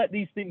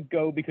things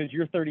go because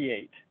you're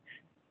 38."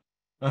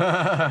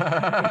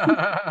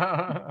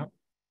 I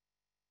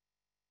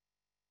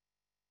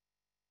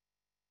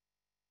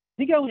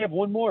think I only have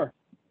one more.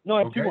 No,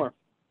 I have two more.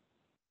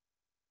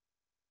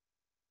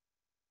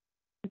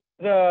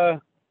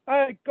 Go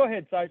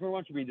ahead, Sizemore. Why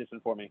don't you read this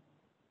one for me?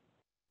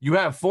 You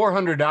have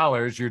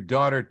 $400. Your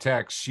daughter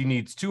texts she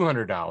needs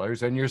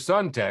 $200, and your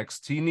son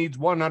texts he needs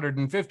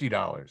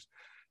 $150.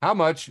 How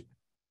much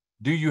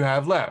do you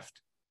have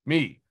left?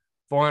 Me,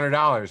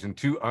 $400 and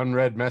 2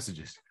 unread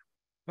messages.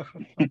 That's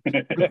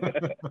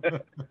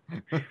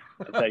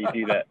how you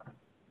do that.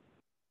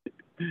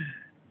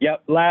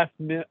 Yep. Last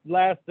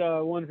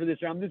one for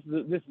this round. This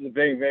is a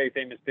very, very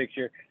famous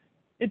picture.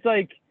 It's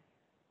like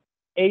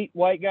 8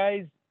 white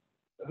guys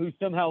who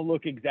somehow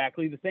look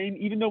exactly the same,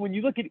 even though when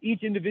you look at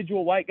each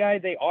individual white guy,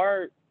 there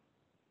are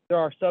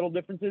subtle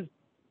differences.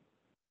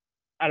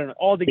 I don't know.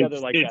 All together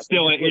It's that. It's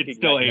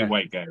still 8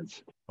 white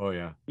guys. Oh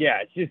yeah.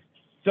 Yeah, it's just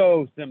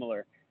so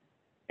similar.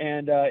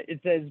 And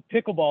it says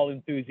pickleball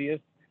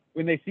enthusiasts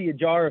when they see a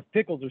jar of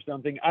pickles or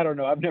something. I don't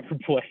know. I've never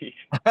played.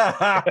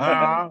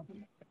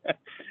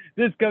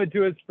 This coming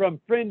to us from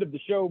friend of the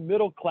show,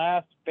 Middle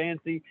Class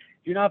Fancy.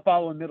 If you're not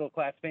following Middle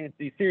Class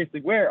Fancy,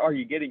 seriously, where are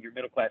you getting your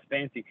Middle Class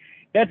Fancy?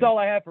 That's all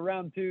I have for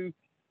round 2.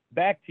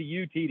 Back to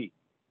you, TD.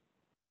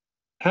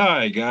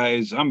 Hi,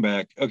 guys. I'm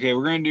back. Okay,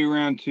 we're going to do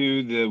round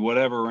 2, the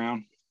whatever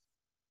round.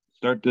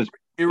 Start this.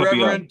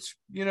 Irreverent,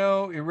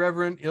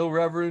 irreverent,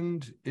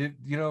 irreverent.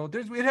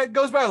 It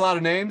goes by a lot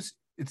of names.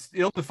 It's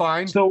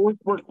ill-defined. So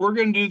we're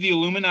going to do the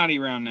Illuminati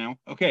round now.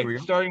 Okay,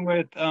 starting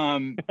with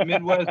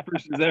Midwest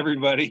versus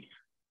everybody.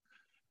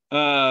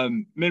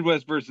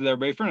 Midwest versus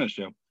everybody. Friend of the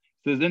show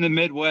says, in the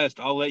Midwest,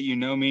 I'll let you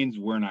know means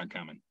we're not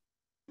coming.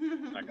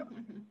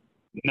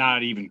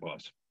 Not even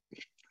close.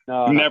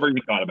 No. Never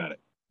even thought about it.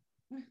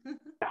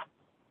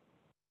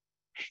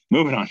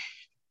 Moving on.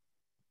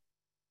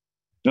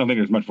 Don't think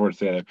there's much more to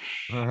say there.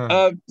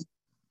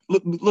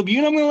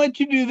 Labune, I'm going to let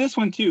you do this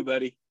one too,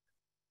 buddy.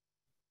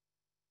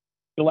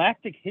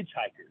 Galactic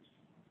Hitchhikers,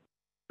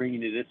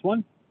 bringing you this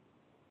one.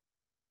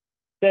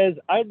 Says,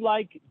 I'd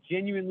like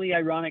genuinely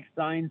ironic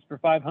signs for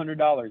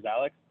 $500,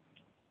 Alex.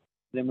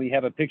 Then we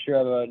have a picture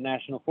of a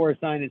National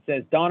Forest sign. It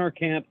says Donner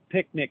Camp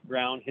Picnic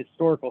Ground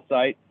Historical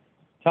Site.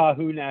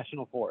 Tahoe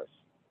National Forest.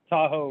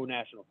 Tahoe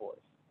National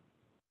Forest.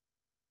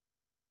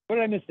 What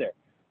did I miss there?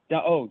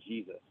 Oh,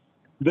 Jesus.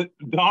 The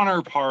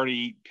Donner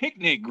Party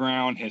Picnic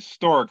Ground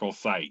Historical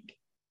Site.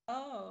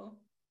 Oh.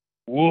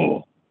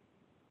 Whoa.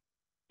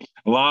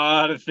 A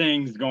lot of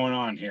things going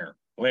on here.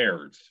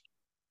 Layers.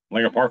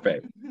 Like a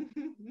parfait.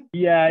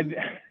 Yeah.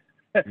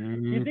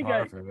 You think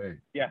Parfait.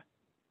 yeah.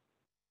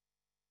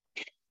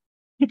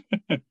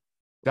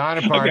 Donner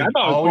Okay, Party I thought it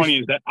was always. funny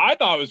as that. I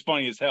thought it was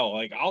funny as hell.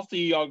 Like, I'll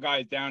see y'all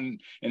guys down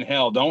in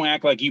hell. Don't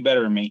act like you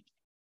better than me.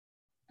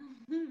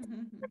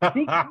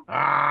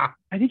 I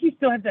think you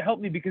still have to help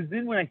me, because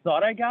then when I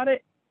thought I got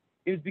it,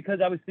 it was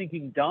because I was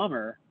thinking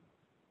Dahmer,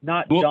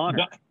 not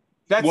Donner.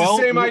 That's the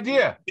same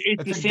idea.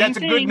 It's the same that's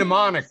a good thing.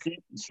 mnemonic.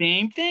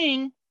 Same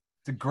thing.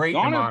 It's a great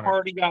Donner mnemonic.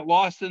 Party got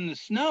lost in the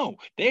snow.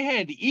 They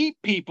had to eat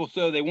people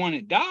so they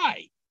wouldn't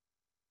die.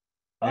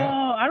 Yeah.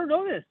 Oh, I don't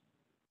know this.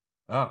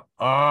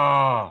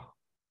 Oh.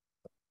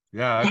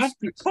 Yeah, God,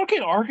 the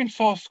fucking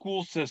Arkansas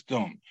school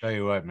system. Tell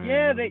you what, man.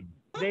 Yeah, they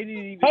didn't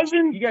even.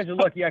 Cousin, you guys are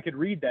lucky I could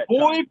read that.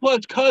 boy time.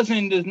 plus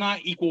cousin does not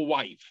equal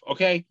wife.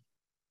 Okay.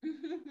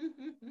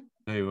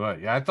 Tell you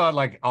what. Yeah, I thought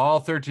like all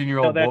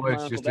 13-year-old that's my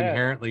boys just Uncle Dad.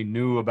 inherently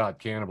knew about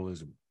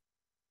cannibalism.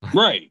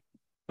 Right.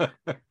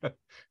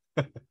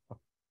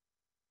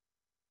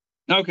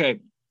 Okay.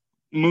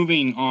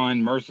 Moving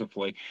on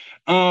mercifully.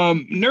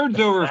 Nerds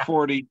over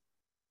 40.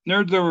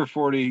 Nerds over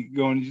 40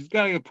 going, he's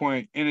got a good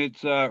point. And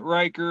it's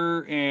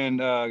Riker and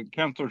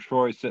Counselor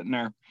Troy sitting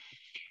there.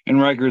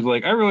 And Riker's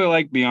like, I really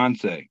like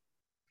Beyonce.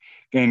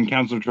 And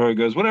Counselor Troy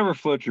goes, whatever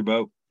floats your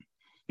boat.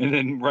 And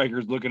then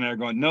Riker's looking at her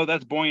going, no,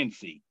 that's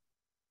buoyancy.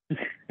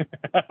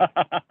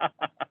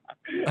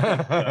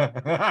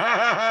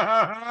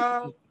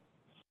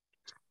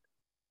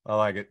 I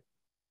like it.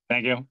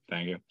 Thank you.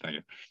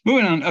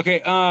 Moving on.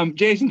 Okay.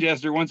 Jason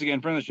Jester, once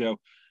again, friend of the show,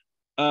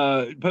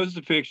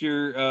 posted a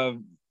picture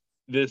of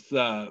this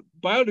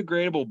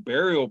biodegradable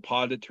burial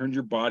pod that turns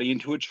your body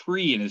into a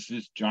tree. And it's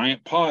this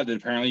giant pod that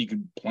apparently you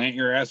could plant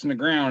your ass in the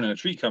ground and a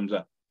tree comes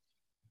up.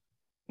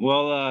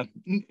 Well,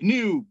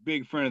 new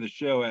big friend of the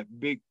show at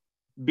Big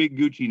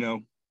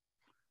Gucci,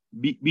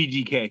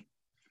 BGK.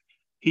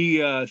 He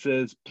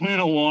says, plant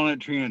a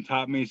walnut tree on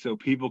top of me so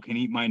people can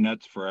eat my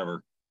nuts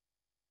forever.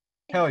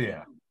 Hell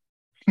yeah.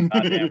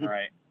 Goddamn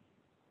right.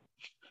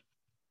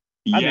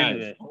 I'm into Yes.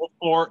 this.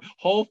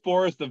 Whole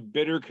forest of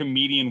bitter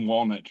comedian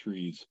walnut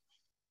trees.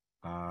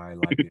 I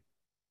like it.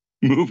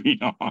 Moving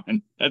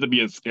on. That'd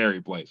be a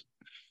scary place.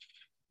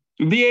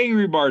 The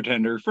Angry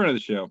Bartender, friend of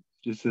the show,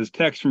 just says,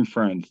 text from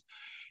friends.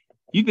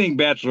 You think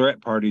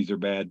bachelorette parties are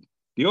bad?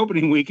 The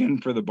opening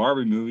weekend for the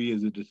Barbie movie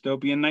is a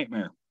dystopian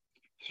nightmare.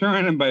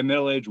 Surrounded by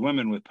middle-aged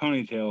women with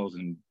ponytails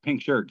and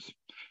pink shirts.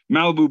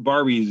 Malibu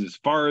Barbies as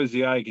far as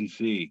the eye can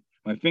see.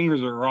 My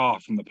fingers are raw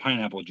from the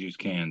pineapple juice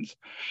cans.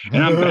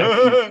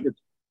 And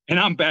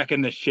I'm back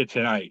in this shit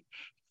tonight.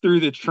 Through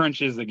the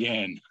trenches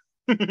again.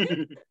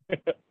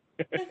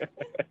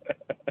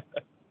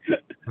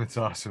 That's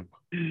awesome.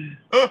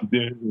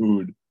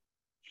 Dude.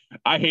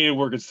 I hated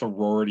working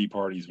sorority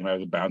parties when I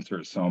was a bouncer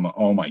at Soma.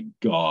 Oh my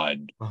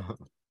God.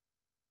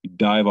 You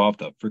dive off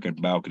the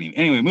freaking balcony.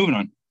 Anyway, moving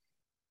on.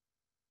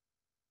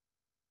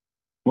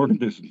 Working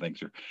through some things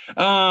here.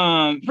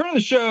 Friend of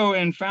the show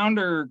and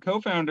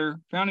co-founder,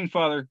 founding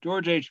father,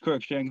 George H.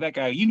 Cruikshank. That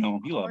guy, you know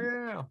him. You love him.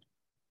 Yeah.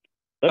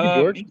 Love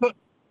you, George.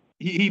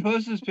 He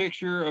posted this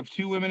picture of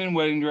two women in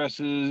wedding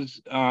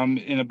dresses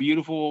in a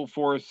beautiful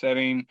forest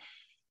setting,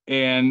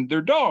 and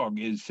their dog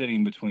is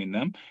sitting between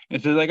them.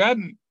 It says, I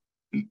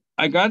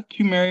got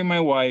to marry my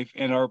wife,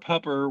 and our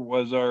pupper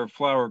was our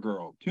flower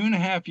girl.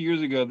 2.5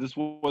 years ago, this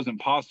wasn't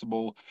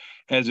possible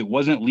as it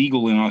wasn't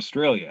legal in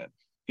Australia.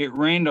 It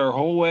rained our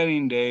whole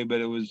wedding day, but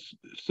it was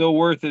so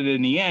worth it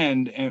in the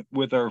end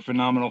with our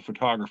phenomenal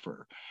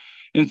photographer.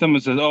 And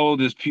someone says, oh,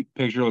 this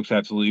picture looks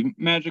absolutely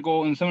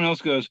magical. And someone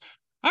else goes,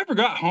 I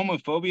forgot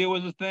homophobia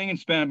was a thing and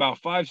spent about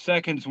 5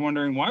 seconds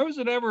wondering, why was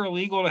it ever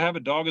illegal to have a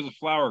dog as a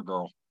flower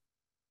girl?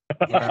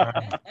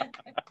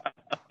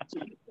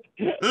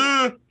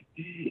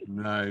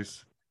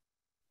 Nice.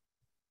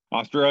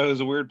 Australia is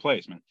a weird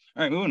place, man.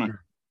 All right, moving on.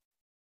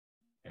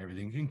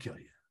 Everything can kill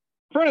you.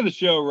 Friend of the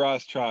show,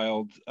 Ross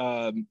Childs.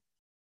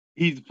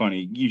 He's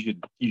funny. You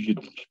should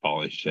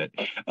follow his shit.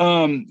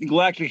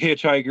 Galactic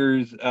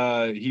Hitchhikers.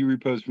 He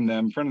reposts from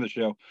them. Friend of the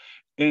show,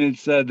 and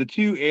it's the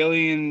two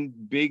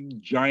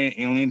big giant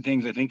alien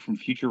things. I think from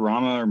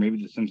Futurama or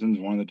maybe The Simpsons.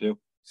 One of the two.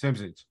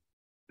 Simpsons.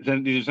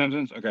 These are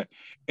Simpsons. Okay,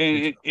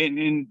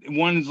 and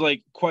one's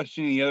like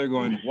questioning the other,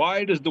 going,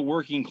 "Why does the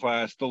working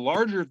class, the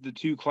larger of the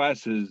two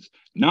classes,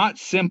 not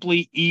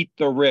simply eat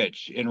the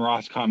rich?" And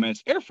Ross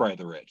comments, "Air fry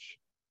the rich."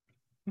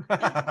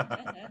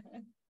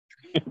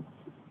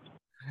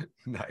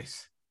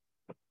 Nice.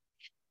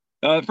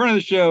 Friend of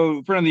the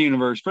show, friend of the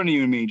universe, friend of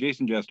you and me,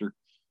 Jason Jester.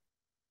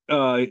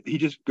 He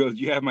just goes,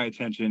 you have my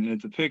attention. And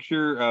it's a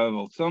picture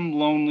of some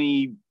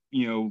lonely,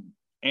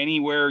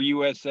 anywhere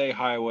USA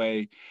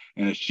highway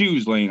and a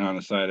shoe's laying on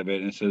the side of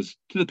it. And it says,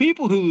 to the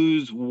people who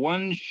lose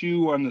one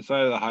shoe on the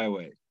side of the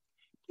highway,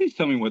 please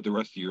tell me what the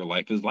rest of your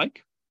life is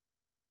like.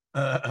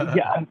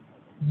 Yeah, I've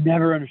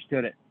never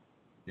understood it.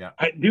 Yeah.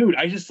 Dude,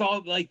 I just saw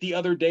it like the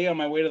other day on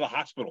my way to the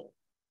hospital.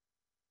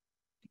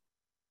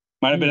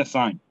 Might have been a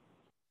sign.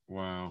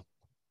 Wow.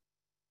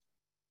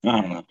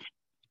 I don't know.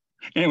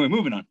 Anyway,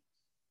 moving on.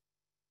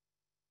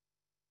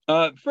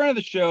 Friend of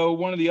the show,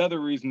 one of the other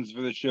reasons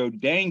for the show,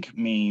 dank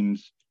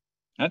memes.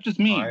 Not just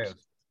memes.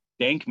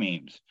 Dank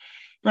memes.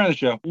 Friend of the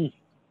show.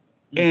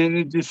 And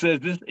it just says,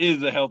 this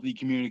is a healthy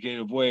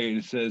communicative way. And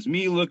it says,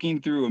 me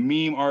looking through a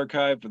meme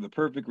archive for the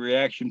perfect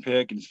reaction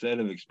pic instead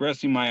of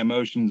expressing my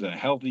emotions in a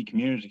healthy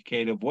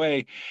communicative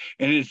way.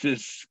 And it's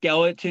this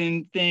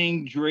skeleton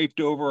thing draped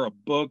over a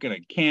book and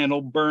a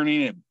candle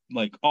burning at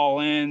like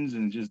all ends.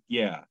 And just,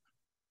 yeah.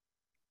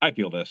 I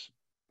feel this.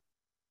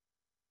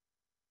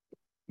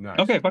 Nice.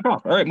 Okay, fuck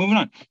off. All right, moving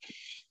on.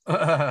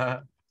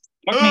 Fuck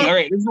me. All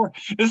right, this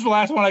is the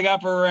last one I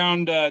got for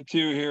round 2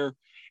 here.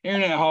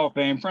 Internet Hall of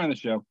Fame, friend of the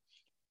show.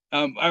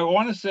 I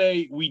want to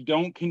say we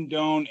don't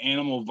condone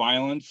animal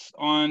violence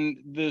on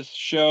this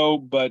show,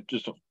 but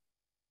just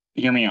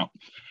hear me out.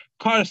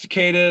 Caught a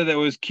cicada that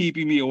was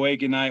keeping me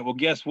awake at night. Well,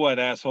 guess what,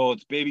 asshole?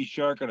 It's Baby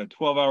Shark on a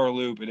 12-hour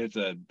loop, and it's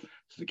a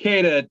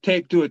cicada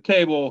taped to a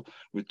table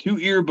with 2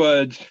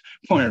 earbuds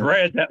pointed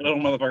right at that little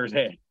motherfucker's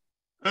head.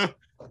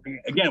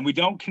 Again, we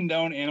don't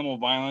condone animal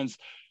violence,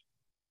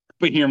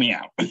 but hear me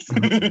out.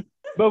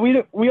 But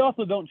we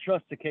also don't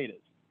trust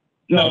cicadas.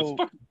 No,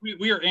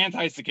 we are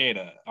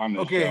anti-cicada on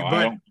this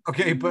show.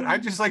 But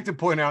I'd just like to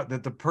point out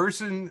that the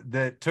person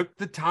that took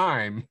the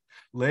time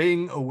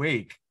laying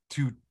awake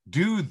to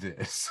do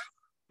this,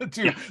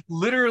 to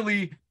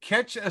literally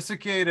catch a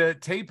cicada,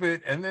 tape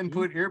it, and then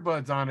put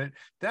earbuds on it,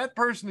 that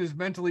person is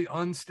mentally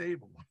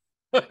unstable.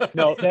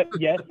 No, that's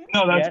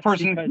the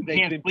person who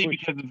can't sleep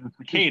because of the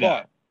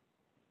cicada.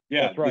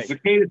 Yeah, that's right. The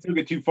cicada took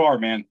it too far,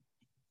 man.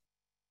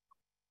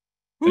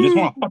 I just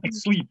want to fucking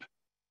sleep.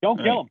 Don't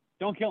kill him.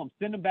 Don't kill him.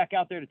 Send him back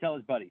out there to tell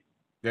his buddies.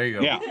 There you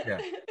go.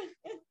 Yeah.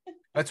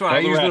 That's why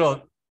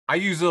I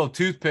use little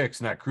toothpicks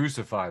and I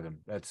crucify them.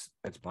 That's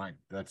fine.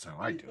 That's how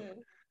I do it.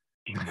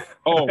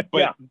 Oh,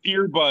 but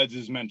earbuds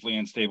is mentally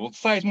unstable.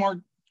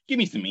 Sizemore, give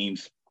me some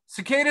memes.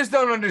 Cicadas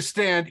don't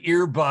understand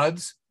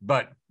earbuds,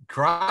 but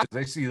crows,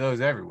 they see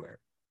those everywhere.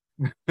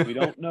 We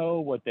don't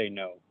know what they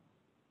know.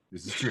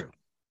 This is true.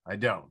 I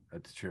don't.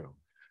 That's true.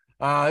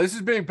 This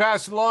is being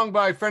passed along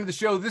by a friend of the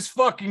show, this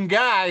fucking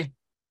guy,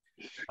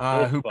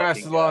 who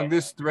passed along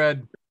this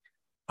thread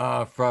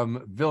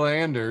from Bill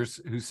Anders,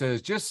 who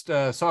says, just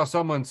saw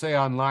someone say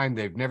online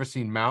they've never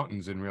seen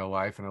mountains in real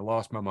life, and I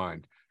lost my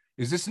mind.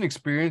 Is this an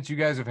experience you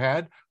guys have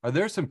had? Are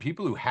there some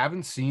people who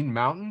haven't seen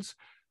mountains?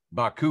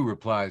 Baku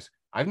replies,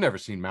 I've never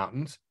seen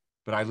mountains,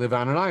 but I live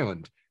on an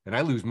island, and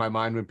I lose my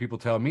mind when people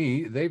tell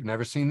me they've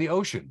never seen the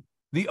ocean.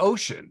 The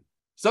ocean.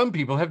 Some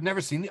people have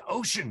never seen the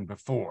ocean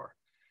before.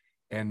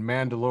 And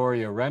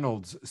Mandaloria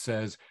Reynolds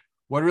says,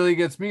 what really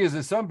gets me is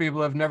that some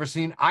people have never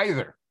seen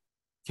either.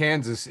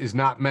 Kansas is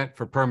not meant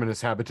for permanent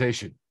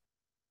habitation.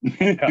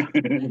 And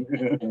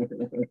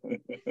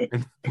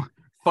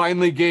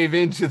finally gave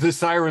in to the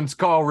siren's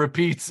call,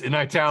 repeats in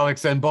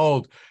italics and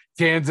bold.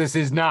 Kansas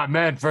is not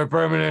meant for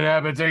permanent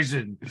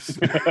habitation.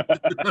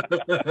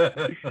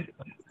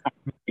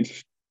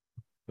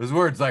 Those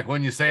words, like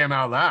when you say them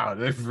out loud,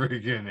 they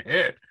freaking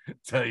hit.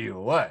 Tell you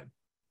what.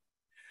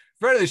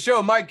 Friend of the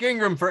show, Mike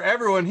Ingram for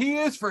everyone. He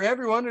is for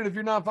everyone. And if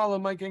you're not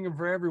following Mike Ingram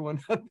for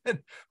everyone, then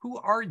who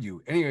are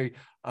you? Anyway,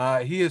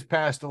 he has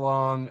passed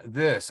along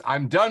this.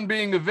 I'm done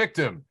being a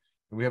victim.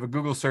 And we have a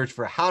Google search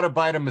for how to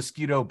bite a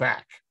mosquito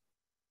back.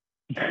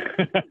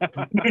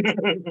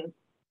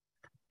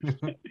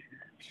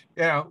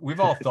 Yeah, we've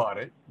all thought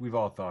it. We've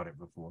all thought it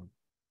before.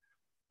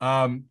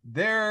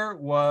 There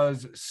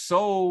was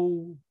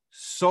so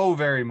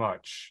very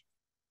much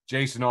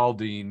Jason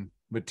Aldean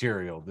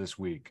material this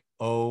week.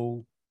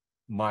 Oh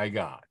my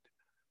God.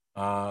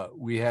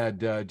 We had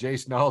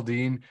Jason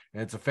Aldean,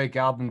 and it's a fake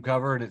album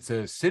cover, and it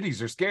says,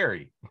 cities are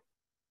scary.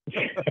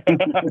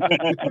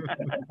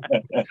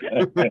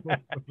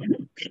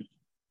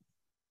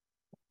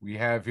 We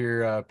have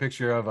here a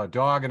picture of a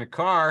dog in a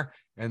car,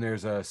 and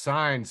there's a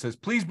sign that says,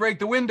 please break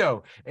the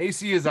window.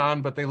 AC is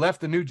on, but they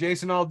left the new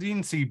Jason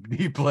Aldean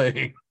CD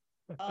playing.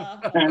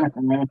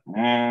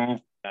 Nice.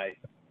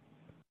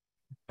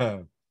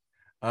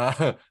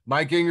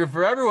 Mike Ingram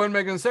for everyone,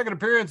 making a second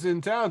appearance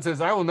in town,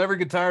 says, I will never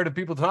get tired of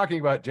people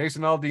talking about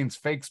Jason Aldean's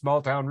fake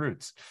small town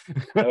roots.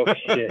 Oh,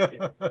 shit.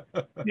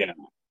 Yeah.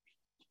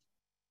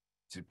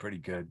 It's pretty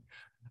good.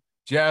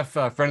 Jeff,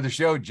 friend of the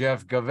show,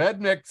 Jeff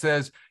Gavednik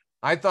says,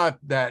 I thought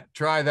that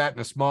try that in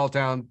a small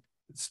town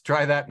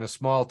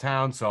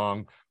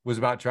song was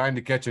about trying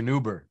to catch an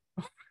Uber.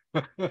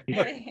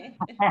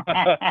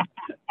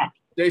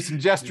 Jason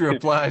Jester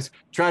replies,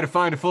 try to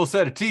find a full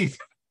set of teeth.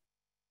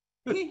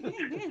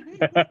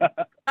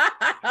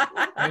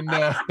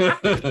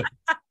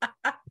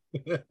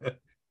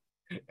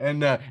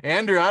 And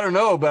Andrew, I don't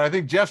know, but I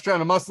think Jeff's trying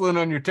to muscle in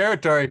on your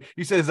territory.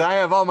 He says, I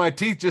have all my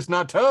teeth, just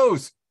not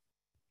toes.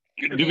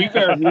 To be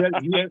fair,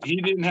 he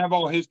didn't have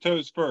all his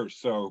toes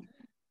first, so.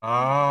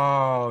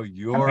 Oh,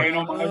 you're. I'm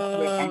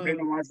paying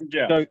on my for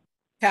Jeff.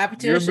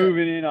 Competition. You're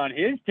moving in on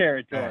his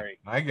territory.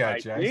 I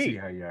got you. I see. see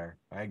how you are.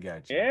 I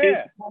got you.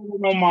 Yeah. It's called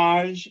an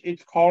homage.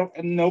 It's called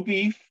no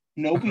beef.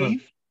 No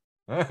beef.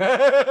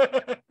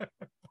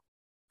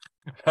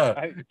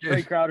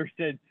 Trey Crowder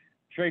said,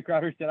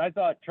 I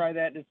thought Try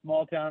That in a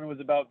Small Town was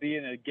about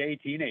being a gay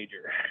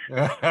teenager.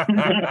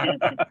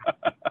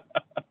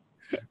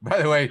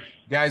 By the way,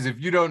 guys, if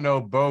you don't know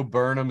Bo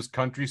Burnham's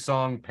country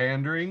song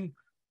Pandering,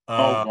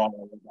 Oh God,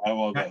 I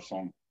love that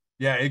song.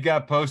 yeah, it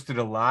got posted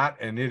a lot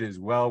and it is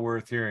well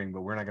worth hearing,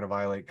 but we're not going to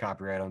violate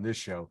copyright on this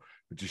show,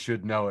 but you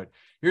should know it.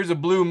 Here's a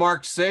blue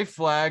marked safe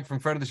flag from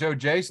friend of the show.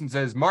 Jason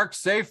says, marked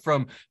safe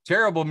from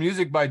Terrible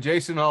Music by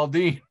Jason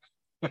Aldean,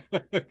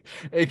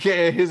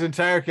 aka his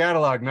entire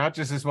catalog, not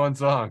just this one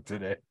song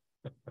today.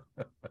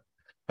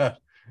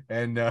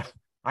 And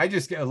I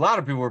just get a lot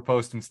of people were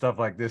posting stuff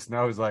like this, and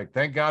I was like,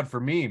 thank God for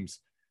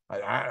memes.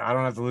 I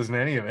don't have to listen to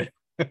any of it.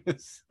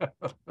 So,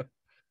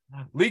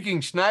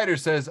 Leaking Schneider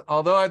says,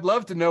 although I'd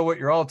love to know what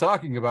you're all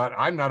talking about,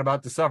 I'm not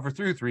about to suffer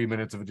through 3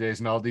 minutes of a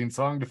Jason Aldean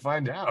song to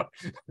find out.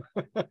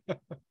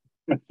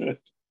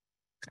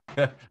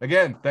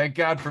 Again, thank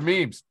God for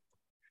memes.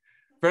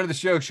 Friend of the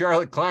show,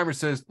 Charlotte Clymer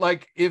says,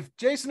 like, if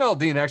Jason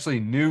Aldean actually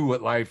knew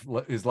what life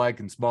is like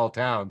in small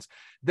towns,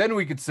 then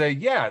we could say,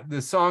 yeah,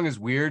 the song is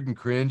weird and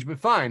cringe, but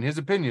fine, his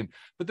opinion.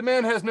 But the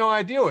man has no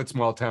idea what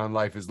small town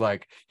life is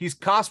like. He's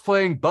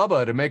cosplaying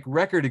Bubba to make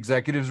record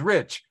executives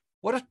rich.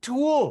 What a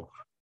tool.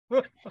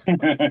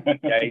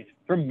 Yeah, he's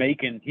from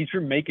Macon,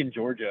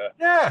 Georgia.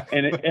 Yeah.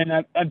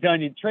 And I'm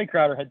telling you, Trey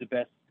Crowder had the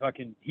best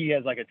he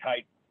has like a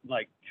tight,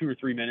 like 2 or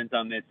 3 minutes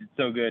on this. It's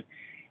so good.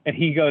 And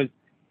he goes,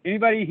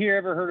 anybody here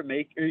ever heard of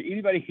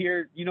anybody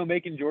here,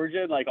 Macon,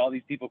 Georgia? And like all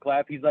these people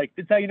clap. He's like,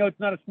 that's how you know it's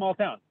not a small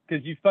town,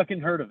 because you fucking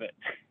heard of it.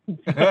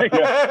 Like,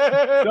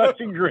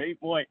 such a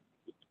great point.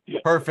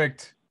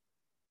 Perfect.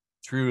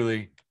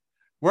 Truly.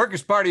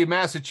 Workers' Party of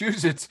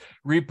Massachusetts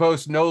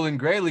reposts Nolan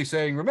Grayley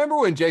saying, remember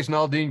when Jason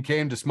Aldean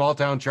came to small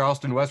town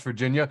Charleston, West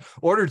Virginia,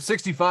 ordered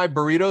 65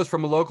 burritos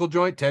from a local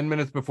joint 10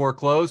 minutes before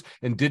close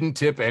and didn't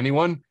tip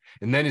anyone?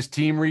 And then his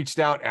team reached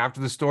out after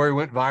the story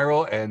went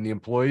viral and the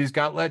employees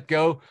got let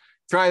go.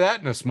 Try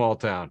that in a small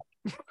town.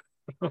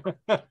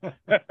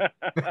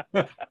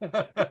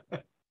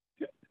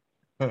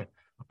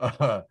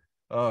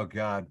 Oh,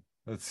 God.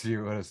 Let's see.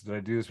 What else did I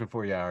do this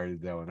before? Yeah, I already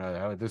did that one. How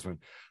about this one?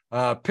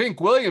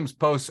 Pink Williams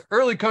posts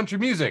early country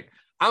music.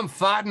 I'm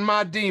fighting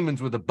my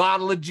demons with a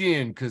bottle of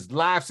gin because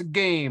life's a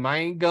game. I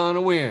ain't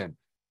gonna win.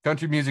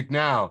 Country music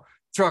now.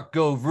 Truck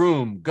go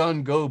vroom,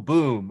 gun go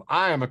boom.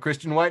 I am a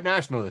Christian white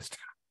nationalist.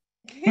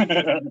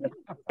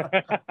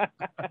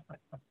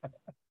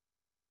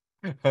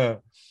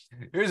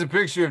 Here's a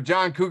picture of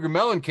John Cougar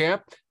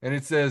Mellencamp, and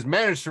it says,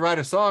 managed to write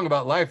a song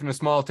about life in a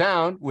small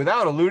town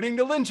without alluding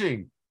to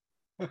lynching.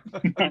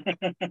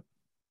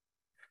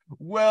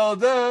 Well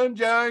done,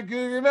 John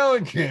Cougar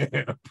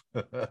Mellencamp.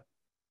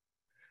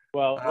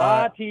 Well,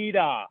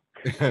 la-ti-da.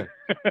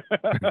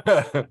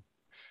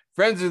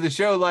 Friends of the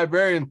show,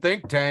 Librarian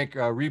Think Tank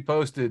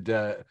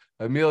reposted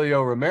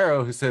Emilio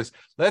Romero, who says,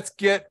 let's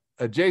get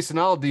a Jason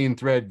Aldean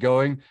thread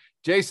going.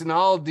 Jason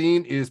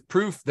Aldean is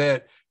proof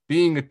that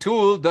being a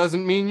tool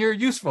doesn't mean you're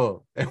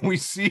useful. And we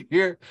see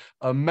here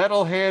a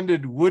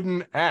metal-handed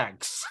wooden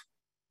axe.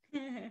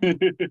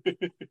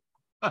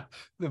 The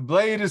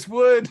blade is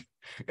wood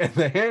and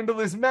the handle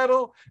is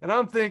metal. And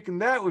I'm thinking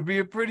that would be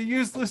a pretty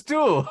useless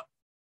tool.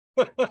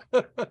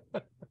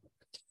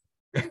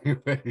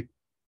 Anyway,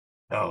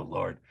 oh,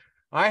 Lord.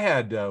 I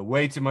had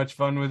way too much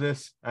fun with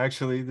this,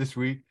 actually, this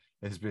week.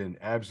 It's been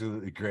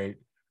absolutely great.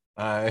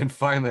 And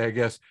finally, I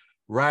guess,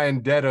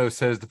 Ryan Detto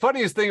says, the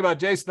funniest thing about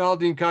Jason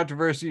Aldean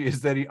controversy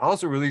is that he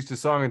also released a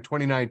song in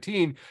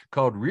 2019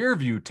 called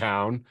Rearview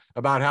Town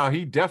about how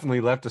he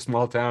definitely left a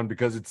small town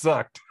because it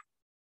sucked.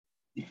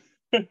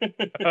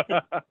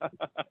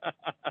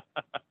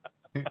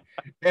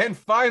 And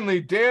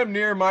finally, damn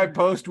near my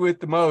post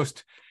with the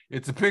most.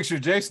 It's a picture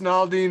of Jason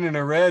Aldean in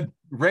a red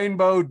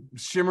rainbow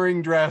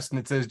shimmering dress, and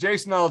it says,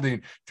 Jason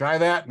Aldean, try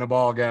that in a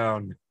ball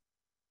gown.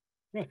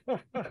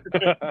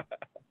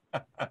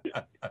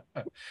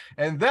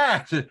 And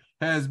that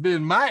has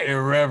been my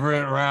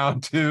irreverent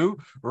round two.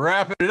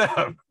 Wrapping it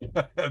up.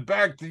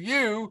 Back to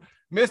you,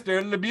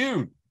 Mr.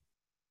 LeBune.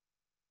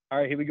 All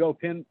right, here we go.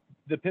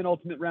 The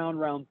penultimate round,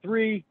 round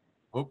 3.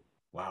 Oh,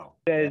 wow.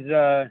 Says,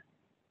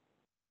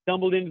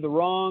 stumbled into the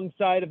wrong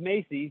side of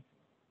Macy's,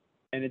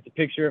 and it's a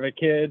picture of a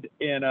kid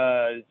in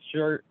a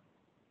shirt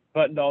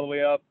buttoned all the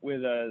way up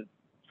with a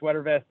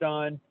sweater vest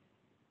on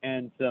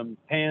and some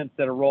pants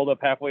that are rolled up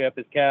halfway up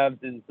his calves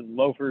and some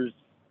loafers,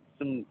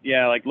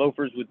 like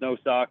loafers with no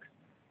socks,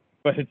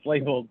 but it's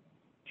labeled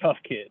Tough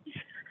Kids.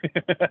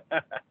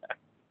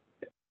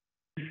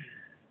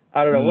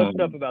 I don't know. What's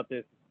up about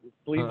this? His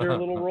sleeves are a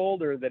little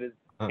rolled, or that his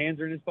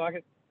hands are in his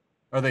pocket?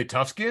 Are they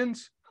tough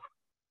skins?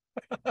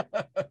 I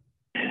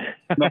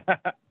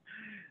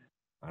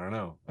don't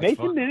know. That's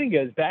Mason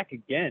Meninga is back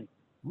again.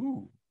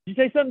 Ooh. Did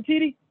you say something,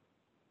 TD?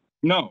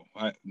 No.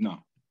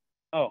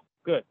 Oh,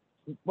 good.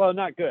 Well,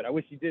 not good. I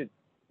wish you did.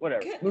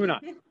 Whatever. Moving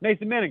on.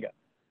 Mason Meninga.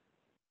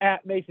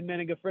 at Mason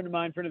Menig, a friend of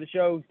mine, friend of the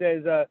show,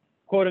 says,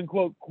 quote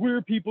unquote,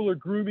 queer people are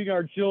grooming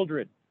our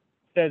children,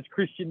 says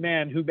Christian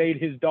man who made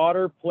his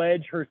daughter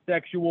pledge her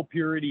sexual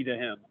purity to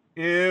him.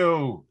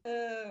 Ew.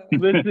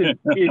 Listen,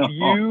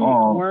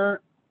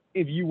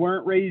 if you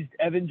weren't raised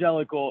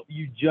evangelical,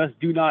 you just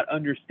do not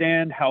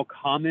understand how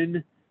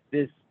common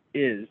this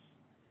is.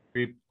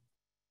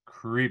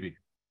 Creepy.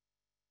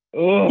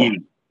 Ugh.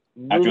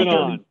 Moving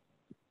on.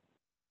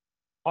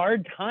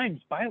 Hard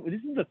Times.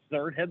 This is the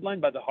third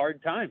headline by the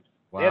Hard Times.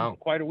 Wow. They had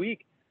quite a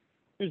week.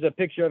 There's a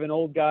picture of an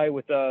old guy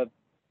with a.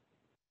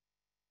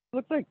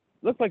 Looks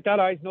like that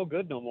eye's no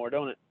good no more,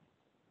 don't it?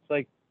 It's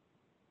like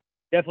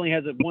definitely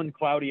has one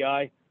cloudy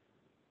eye.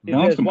 It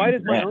says, why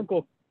does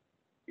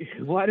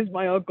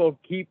my uncle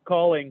keep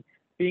calling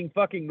being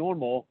fucking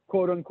normal,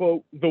 quote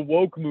unquote, the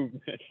woke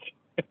movement?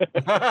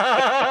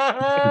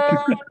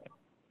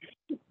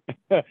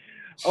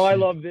 Oh, I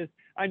love this.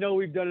 I know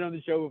we've done it on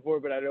the show before,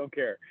 but I don't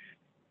care.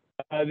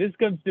 This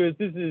comes to us.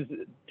 This is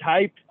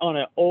typed on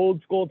an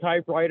old school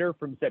typewriter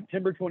from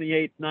September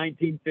 28,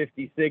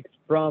 1956,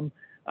 from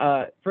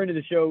friend of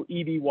the show,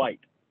 E.B. White,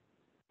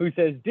 who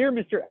says, Dear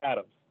Mr.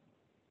 Adams,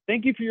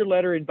 thank you for your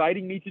letter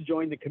inviting me to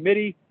join the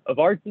Committee of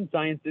Arts and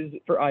Sciences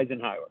for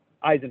Eisenhower.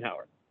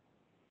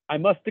 I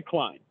must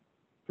decline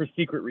for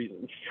secret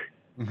reasons.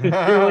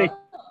 Sincerely,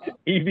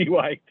 E.B.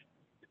 White.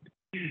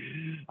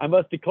 I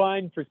must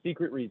decline for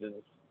secret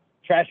reasons.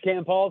 Trash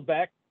Can Paul's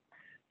back.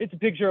 It's a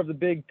picture of the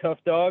big tough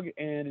dog,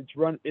 and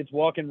it's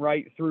walking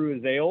right through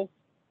Azale's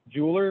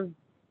jewelry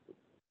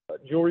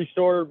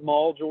store,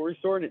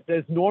 and it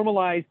says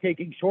normalize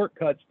taking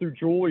shortcuts through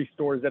jewelry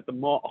stores at the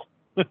mall.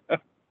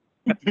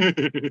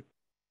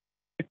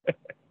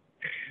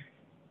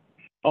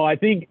 Oh, I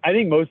think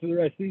most of the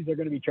rest of these are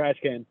going to be trash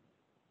cans.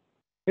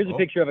 Here's a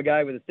picture of a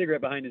guy with a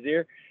cigarette behind his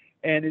ear,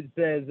 and it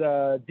says,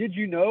 did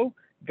you know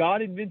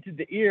God invented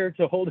the ear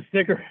to hold a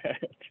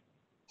cigarette?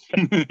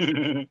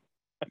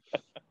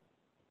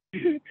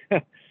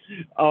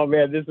 Oh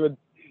man, this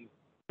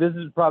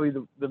is probably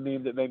the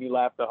meme that made me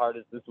laugh the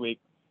hardest this week.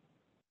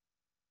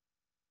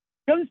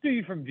 Comes to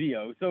you from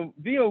Vio. So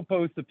Vio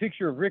posts a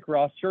picture of Rick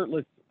Ross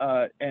shirtless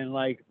and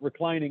like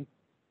reclining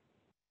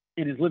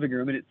in his living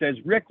room, and it says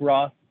Rick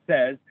Ross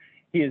says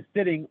he is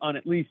sitting on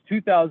at least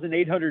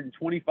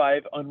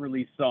 2,825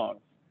 unreleased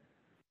songs.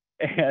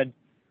 And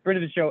friend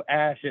of the show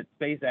Ash at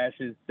Space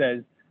Ashes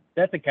says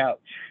that's a couch.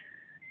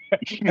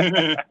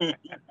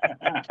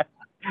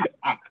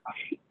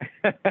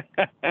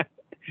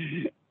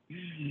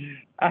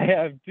 I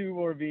have two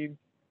more memes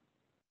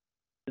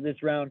in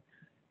this round.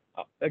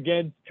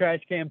 Again,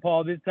 Trash Can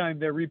Paul. This time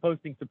they're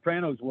reposting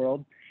Sopranos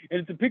World, and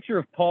it's a picture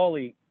of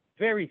Paulie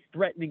very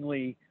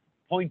threateningly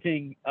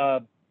pointing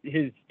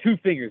his two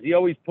fingers. He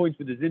always points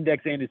with his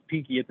index and his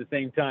pinky at the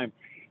same time,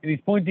 and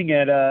he's pointing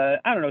at I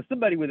don't know,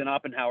 somebody with an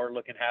Oppenheimer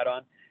looking hat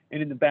on.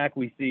 And in the back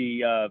we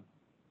see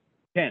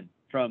Ken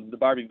from the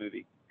Barbie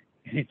movie,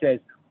 and he says,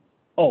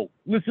 "Oh,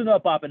 listen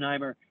up,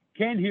 Oppenheimer.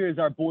 Ken here is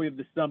our boy of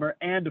the summer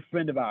and a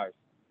friend of ours.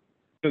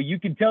 So you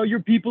can tell your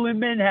people in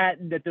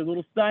Manhattan that their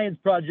little science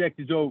project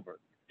is over.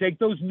 Take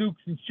those nukes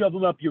and shove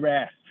them up your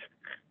ass."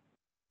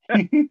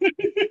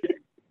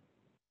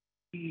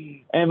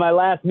 And my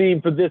last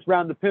meme for this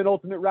round, the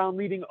penultimate round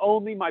leading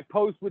only, my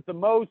post with the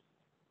most.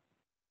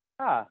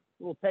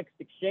 Little text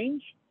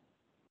exchange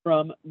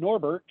from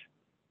Norbert.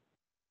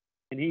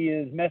 And he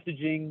is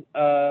messaging,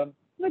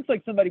 looks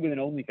like somebody with an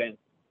OnlyFans.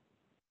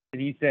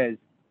 And he says,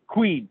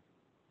 Queen,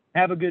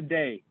 have a good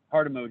day.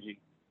 Heart emoji.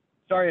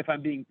 Sorry if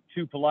I'm being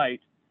too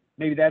polite.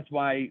 Maybe that's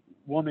why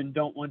women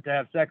don't want to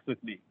have sex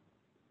with me.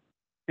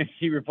 And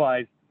she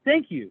replies,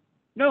 thank you.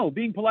 No,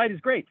 being polite is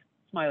great.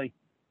 Smiley.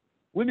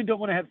 Women don't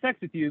want to have sex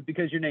with you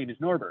because your name is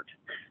Norbert.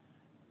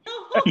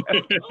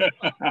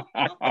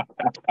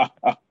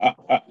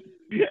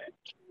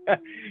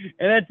 And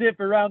that's it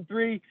for round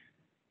 3.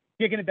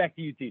 Kicking it back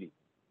to you, TD.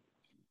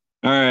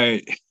 All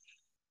right.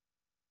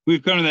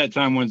 We've come to that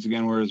time once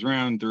again where it's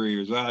round 3,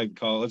 or as I like to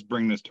call it, let's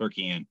bring this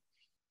turkey in.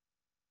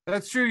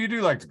 That's true. You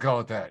do like to call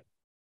it that.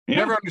 Yeah.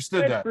 Never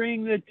understood Let's that.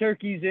 bring the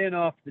turkeys in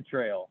off the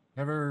trail.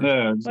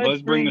 Never.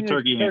 Let's bring the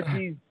turkey in.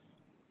 Turkeys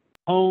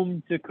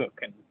home to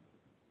cooking.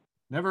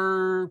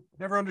 Never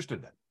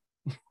understood that.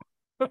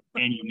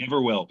 And you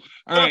never will.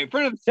 All right,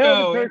 friend of the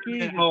Tell show. the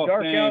turkeys it's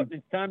dark out and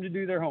it's time to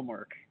do their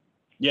homework.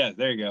 Yeah,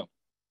 there you go.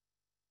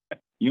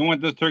 You don't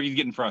want those turkeys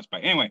getting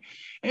frostbite. Anyway,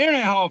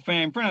 Internet Hall of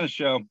Fame, friend of the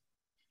show,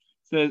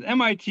 says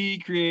MIT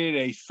created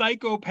a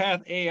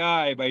psychopath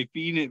AI by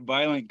feeding it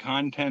violent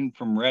content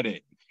from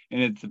Reddit.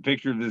 And it's a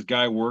picture of this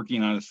guy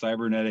working on a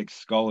cybernetic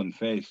skull and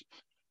face.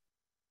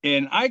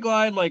 And I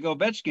Glide Like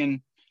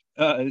Ovechkin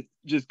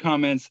just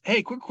comments,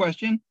 hey, quick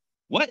question.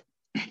 What?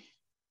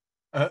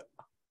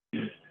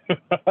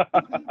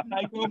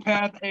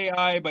 Psychopath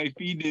AI by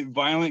feeding it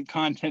violent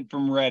content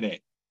from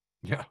Reddit.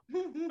 Yeah.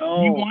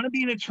 Oh. You want to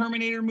be in a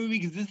Terminator movie?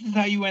 Because this is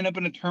how you end up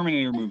in a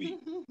Terminator movie.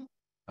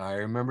 I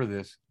remember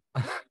this.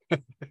 All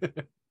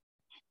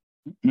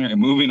right,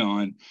 moving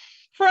on.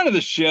 Friend of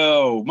the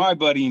show, my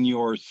buddy and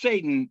yours,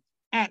 Satan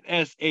at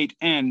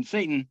S8N.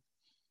 Satan,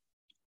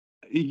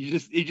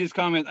 he just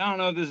comments, I don't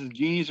know if this is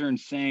genius or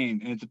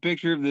insane. And it's a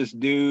picture of this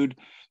dude,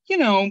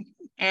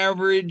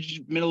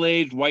 average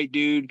middle-aged white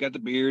dude, got the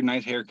beard,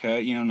 nice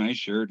haircut, nice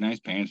shirt, nice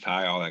pants,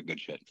 tie, all that good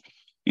shit.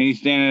 And he's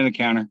standing at a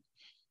counter.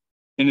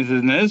 And it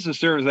says, now this is a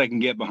service I can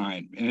get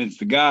behind. And it's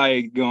the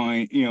guy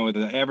going, with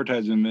the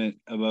advertisement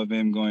above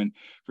him going,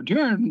 for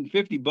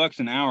 $250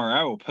 an hour,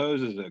 I will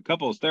pose as a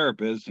couples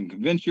therapist and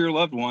convince your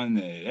loved one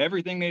that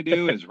everything they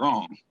do is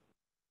wrong.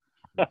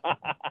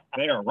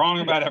 They are wrong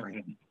about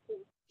everything.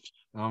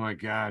 Oh my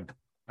God.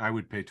 I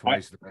would pay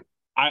twice that.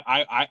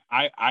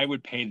 I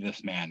would pay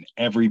this man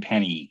every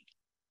penny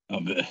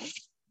of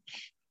this.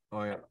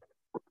 Oh yeah.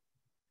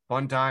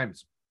 Fun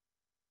times.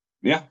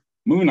 Yeah.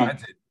 Moving on.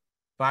 That's it.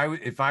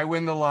 If I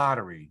win the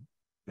lottery,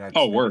 that's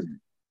word.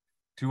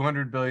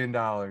 $200 billion.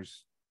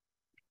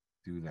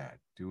 Doing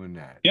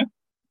that. Yeah.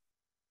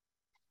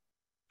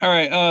 All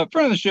right.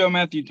 Front of the show,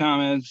 Matthew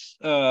Thomas,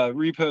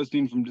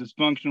 reposting from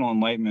Dysfunctional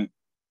Enlightenment.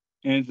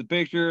 And it's a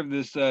picture of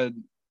this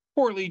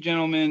portly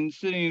gentleman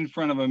sitting in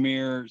front of a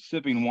mirror,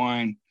 sipping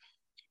wine,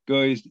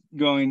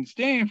 standing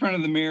in front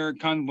of the mirror,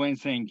 contemplating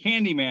saying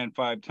Candyman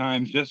 5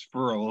 times just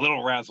for a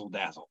little razzle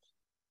dazzle.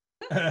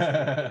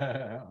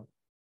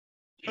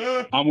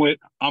 I'm with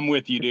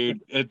you,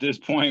 dude. At this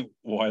point,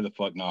 why the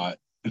fuck not?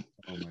 Oh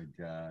my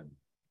God.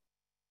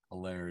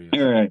 Hilarious.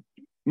 All right.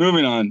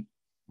 Moving on.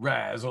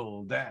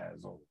 Razzle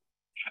dazzle.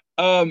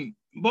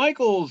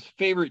 Michael's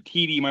favorite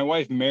TD, my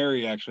wife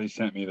Mary actually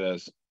sent me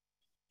this.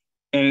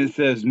 And it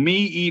says, me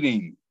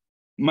eating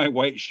my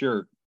white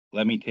shirt.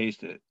 Let me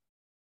taste it.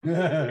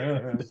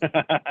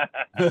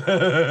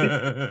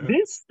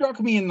 This struck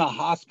me in the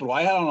hospital.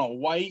 I had on a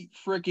white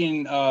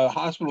freaking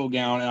hospital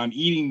gown, and I'm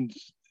eating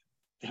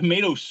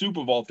tomato soup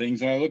of all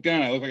things. And I look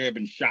down, I look like I've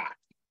been shot.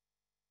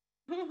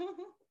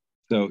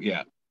 So,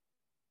 yeah.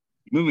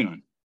 Moving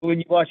on. When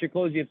you wash your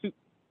clothes, you have soup.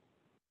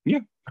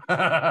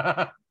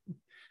 Yeah.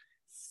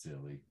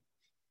 Silly.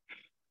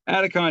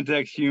 Out of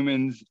context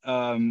humans,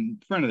 friend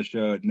of the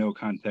show at No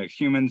Context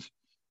Humans.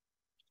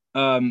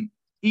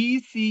 ECE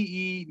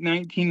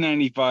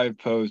 1995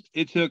 post,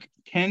 it took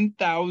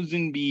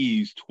 10,000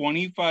 bees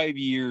 25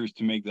 years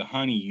to make the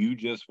honey you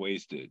just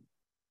wasted.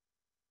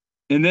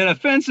 And then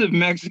offensive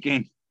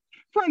Mexican,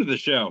 friend of the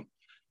show,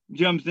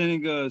 jumps in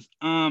and goes,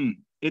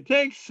 it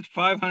takes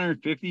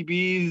 550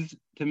 bees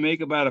to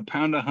make about a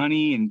pound of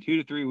honey in 2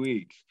 to 3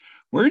 weeks.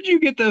 Where did you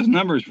get those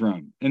numbers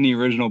from? And the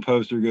original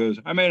poster goes,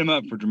 I made them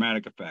up for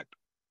dramatic effect.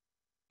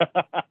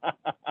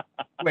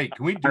 Wait,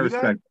 can we do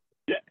that?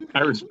 I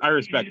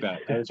respect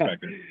that. I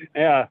respect it.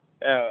 Yeah.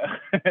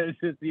 It's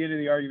just the end of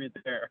the argument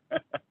there. I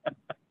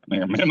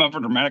made them up for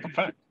dramatic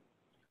effect.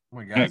 Oh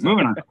my God. Okay,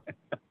 moving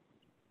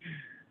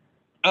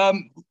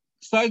on.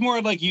 Sizemore,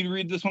 I'd like you to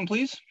read this one,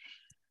 please.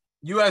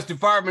 U.S.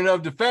 Department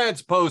of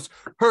Defense posts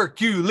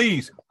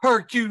Hercules.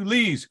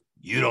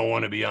 You don't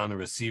want to be on the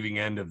receiving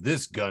end of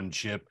this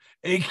gunship,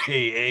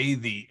 aka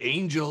the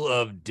Angel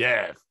of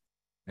Death.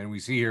 And we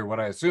see here what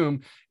I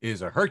assume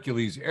is a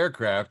Hercules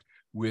aircraft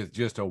with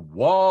just a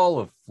wall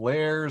of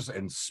flares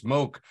and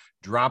smoke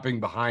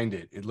dropping behind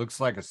it. It looks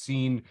like a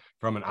scene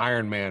from an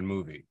Iron Man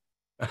movie.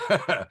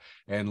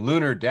 And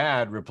Lunar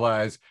Dad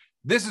replies,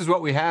 this is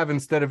what we have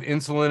instead of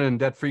insulin and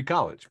debt-free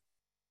college.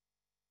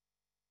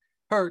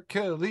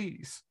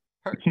 Hercules.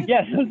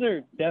 Yes, those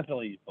are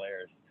definitely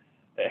flares.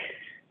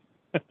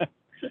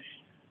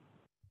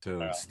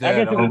 So I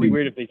instead, guess it would be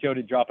weird if they showed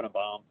it dropping a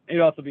bomb.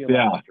 It'd also be a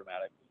lot less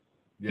dramatic.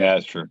 Yeah,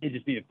 that's true. It'd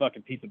just be a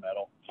fucking piece of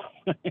metal.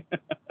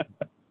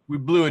 We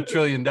blew $1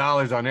 trillion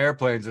on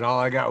airplanes, and all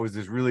I got was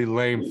this really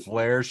lame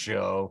flare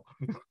show.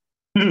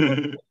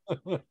 All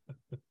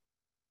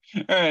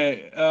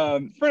right.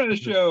 Friend of the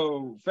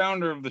show,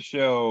 founder of the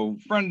show,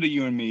 friend of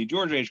you and me,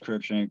 George H.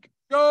 Cripshank.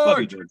 Love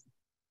you, George.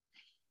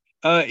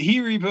 He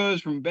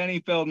reposed from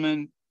Benny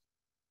Feldman,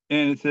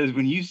 and it says,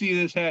 when you see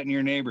this hat in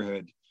your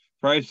neighborhood,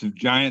 price of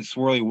giant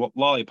swirly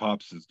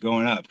lollipops is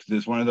going up because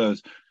it's one of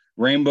those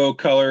rainbow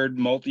colored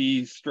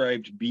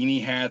multi-striped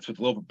beanie hats with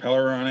a little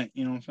propeller on it.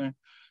 You know what I'm saying?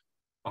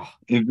 Oh.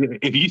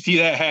 If you see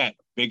that hat,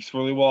 big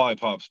swirly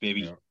lollipops,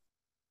 baby. Yeah.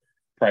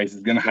 Price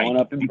is gonna hike. Going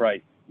up in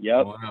price.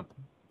 Yep. Going up.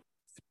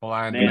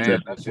 Supply and demand.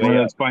 demand. That's one of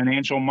those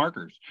financial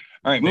markers.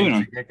 All right, moving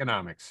on.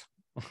 Economics.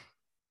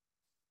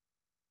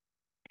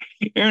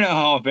 Internet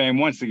Hall of Fame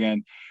once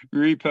again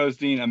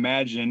reposting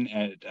Imagine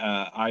at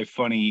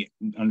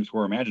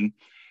ifunny_imagine.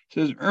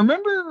 Says,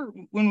 remember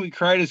when we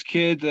cried as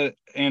kids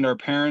and our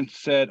parents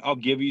said, I'll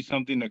give you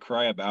something to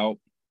cry about?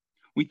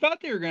 We thought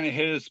they were going to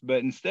hit us, but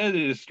instead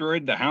they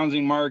destroyed the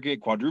housing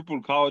market,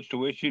 quadrupled college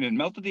tuition, and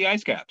melted the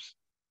ice caps.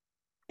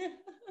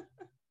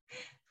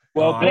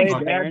 Well played,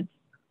 Dad.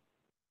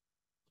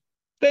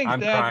 Thanks,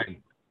 Dad.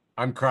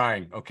 I'm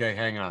crying. Okay,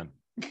 hang on.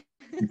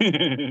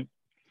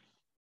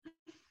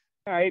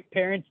 All right,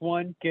 parents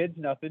won, kids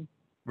nothing.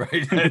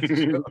 Right.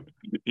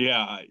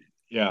 Yeah.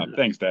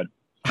 Thanks, Dad.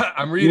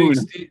 I'm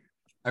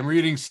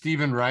reading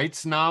Stephen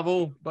Wright's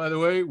novel, by the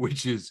way,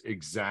 which is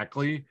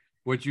exactly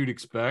what you'd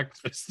expect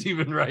a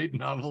Stephen Wright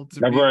novel to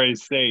be. That's where I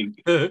say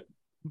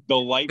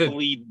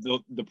delightfully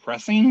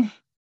depressing.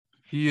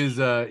 He is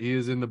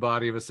in the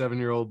body of a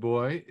 7-year-old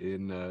boy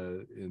in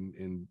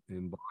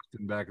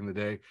Boston back in the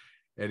day,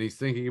 and he's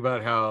thinking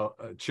about how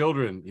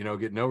children,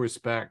 get no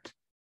respect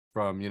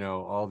from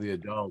all the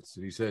adults,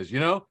 and he says,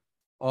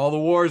 all the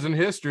wars in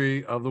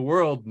history of the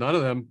world, none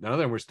of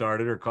them were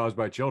started or caused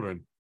by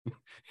children.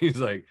 He's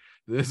like,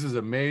 this is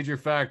a major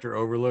factor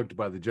overlooked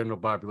by the general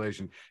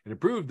population, and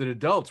it proved that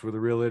adults were the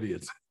real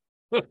idiots.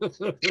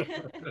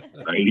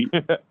 Right.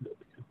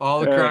 All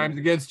the crimes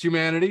against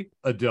humanity,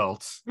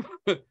 adults.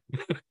 All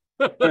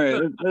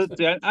right, let's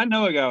see. I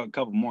know I got a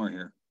couple more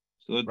here.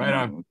 So Right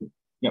on.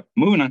 Yep,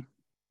 moving on.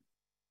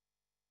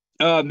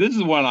 This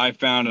is one I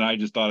found, and I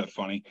just thought it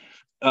funny.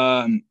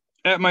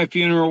 At my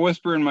funeral,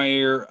 whisper in my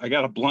ear, I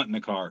got a blunt in the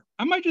car.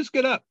 I might just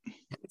get up.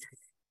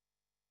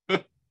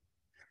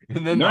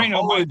 And then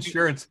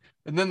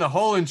the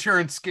whole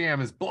insurance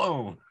scam is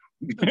blown.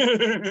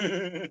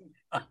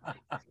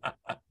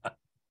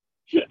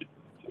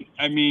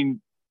 I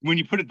mean, when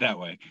you put it that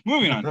way.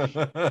 Moving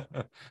on.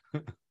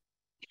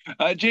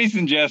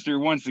 Jason Jester,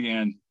 once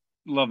again,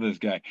 love this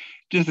guy.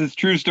 Just this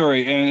true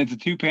story, and it's a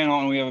 2-panel,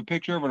 and we have a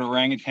picture of an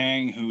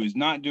orangutan who is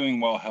not doing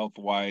well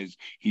health-wise.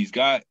 He's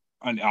got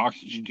an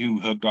oxygen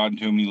tube hooked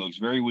onto him. He looks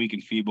very weak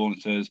and feeble, and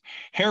it says,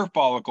 hair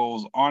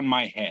follicles on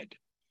my head.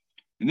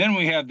 And then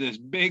we have this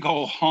big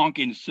old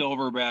honking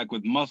silverback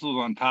with muscles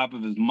on top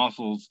of his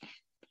muscles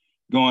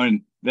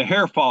going, the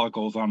hair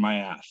follicles on my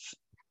ass.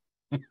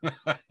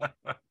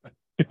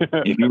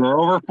 If you were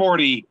over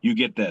 40, you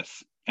get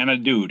this. And a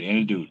dude.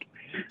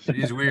 It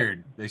is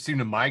weird. They seem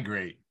to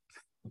migrate.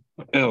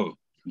 Oh,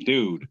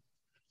 dude.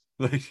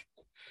 Like,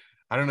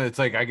 I don't know. It's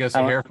like, I guess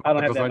the hair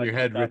follicles on your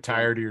head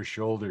retire to your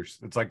shoulders.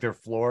 It's like they're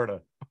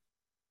Florida.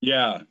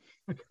 Yeah.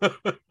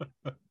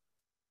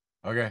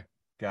 Okay.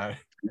 Got it.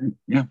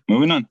 Yeah,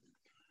 moving on.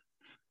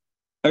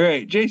 All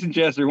right, Jason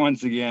Chester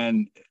once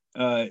again.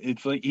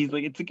 It's like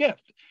it's a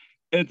gift.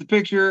 It's a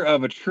picture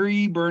of a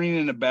tree burning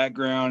in the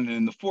background, and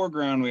in the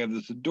foreground we have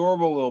this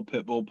adorable little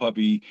pit bull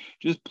puppy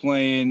just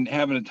playing,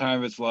 having a time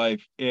of its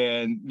life.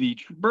 And the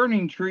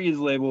burning tree is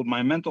labeled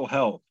 "My Mental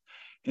Health,"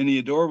 and the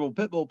adorable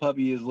pit bull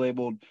puppy is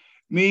labeled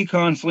 "Me,"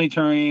 constantly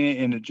turning it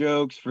into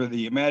jokes for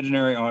the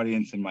imaginary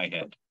audience in my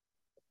head.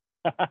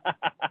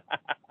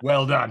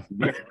 Well done.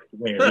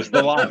 Where's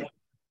the lie?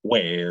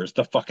 Where's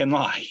the fucking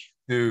lie?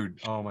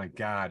 Dude, oh my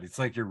God. It's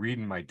like you're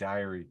reading my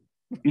diary.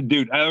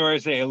 Dude, I already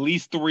say at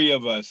least 3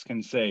 of us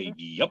can say,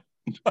 yep.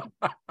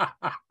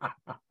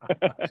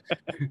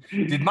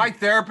 Did my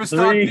therapist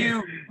talk to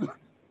you?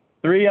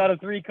 3 out of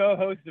 3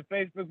 co-hosts of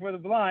Facebook for the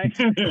Blind.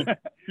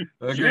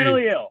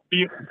 Mentally ill.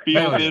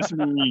 Feel this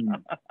mean.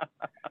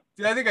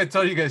 Dude, I think I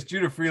told you guys,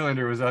 Judah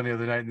Freelander was on the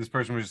other night, and this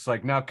person was just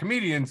like, now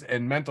comedians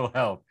and mental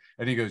health.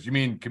 And he goes, you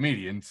mean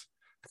comedians?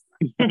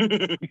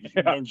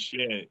 Oh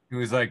shit. He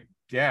was like,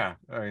 yeah,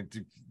 all right,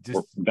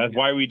 that's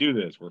why we do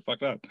this. We're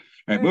fucked up.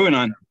 All right, moving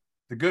on.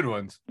 The good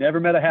ones. Never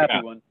met a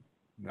happy one.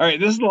 No. All right,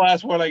 this is the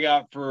last one I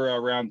got for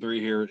round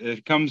 3 here.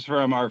 It comes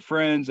from our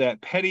friends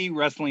at Petty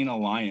Wrestling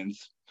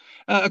Alliance,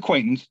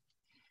 acquaintance.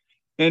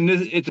 And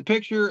it's a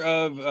picture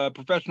of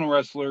professional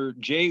wrestler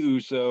Jey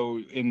Uso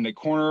in the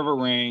corner of a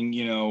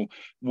ring,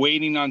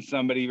 waiting on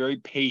somebody, very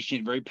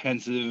patient, very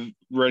pensive,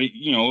 ready,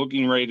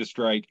 looking ready to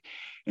strike.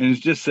 And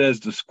it just says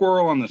the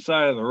squirrel on the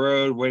side of the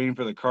road waiting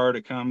for the car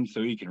to come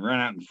so he can run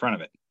out in front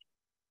of it.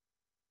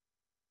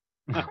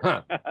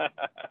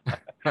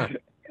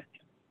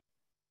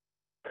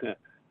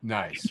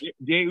 Nice.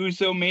 Jey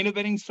Uso main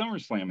eventing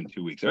SummerSlam in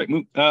 2 weeks. All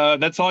right,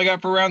 that's all I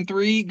got for round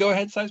 3. Go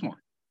ahead, Sizemore.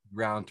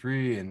 Round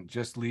 3, and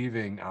just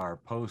leaving our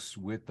posts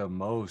with the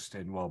most,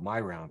 and well, my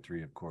round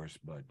 3, of course,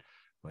 but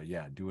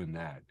yeah, doing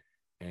that.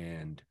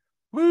 And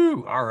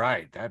woo, all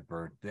right, that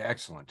burnt.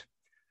 Excellent.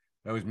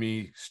 That was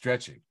me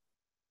stretching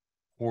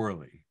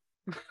poorly.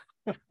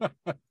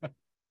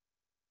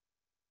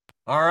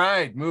 All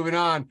right, moving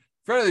on.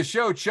 Friend of the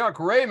show, Chuck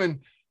Raymond,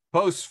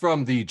 posts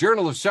from the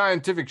Journal of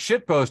Scientific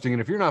Shitposting. And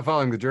if you're not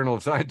following the Journal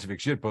of Scientific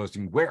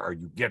Shitposting, where are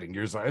you getting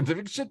your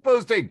scientific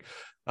shitposting?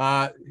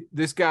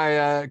 This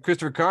guy,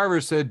 Christopher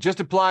Carver, said, just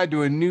applied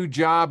to a new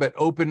job at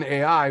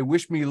OpenAI.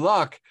 Wish me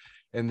luck.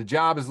 And the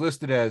job is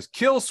listed as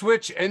kill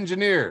switch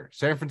engineer,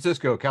 San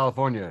Francisco,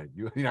 California,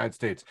 United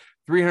States,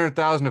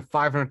 $300,000 to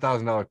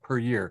 $500,000 per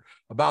year.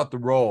 About the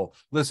role.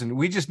 Listen,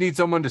 we just need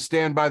someone to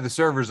stand by the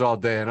servers all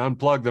day and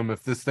unplug them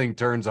if this thing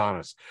turns on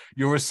us.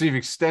 You'll receive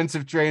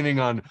extensive training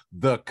on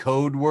the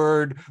code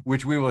word,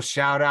 which we will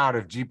shout out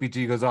if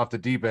GPT goes off the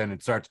deep end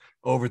and starts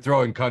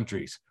overthrowing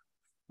countries.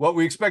 What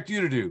we expect you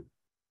to do: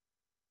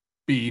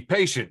 be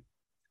patient,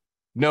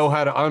 know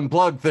how to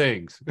unplug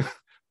things.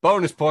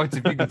 Bonus points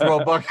if you can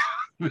throw a bucket.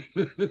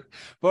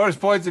 Bonus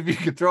points if you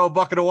could throw a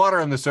bucket of water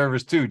on the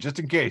servers too, just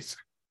in case.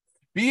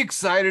 Be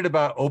excited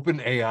about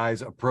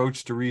OpenAI's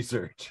approach to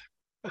research.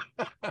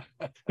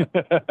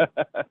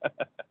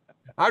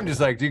 I'm just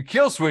like, dude,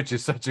 kill switch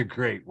is such a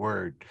great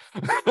word.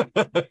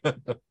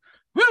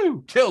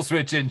 Woo! Kill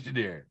switch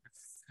engineer.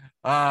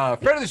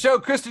 Friend of the show,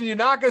 Kristen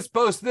Yanakis,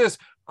 posts this.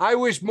 I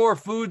wish more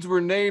foods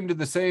were named in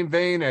the same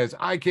vein as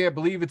I can't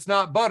believe it's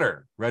not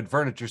butter. Red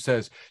Furniture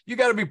says, you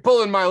got to be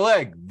pulling my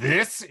leg.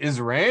 This is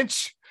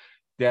ranch?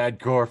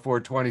 Dadcore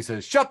 420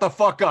 says, shut the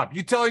fuck up.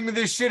 You telling me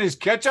this shit is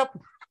ketchup?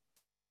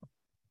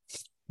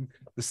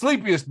 The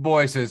Sleepiest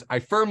Boy says, I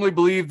firmly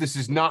believe this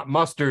is not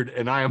mustard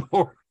and I am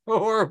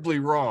horribly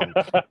wrong.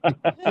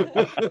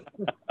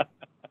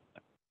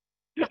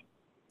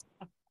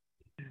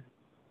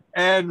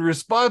 And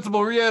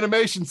Responsible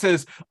Reanimation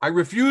says, I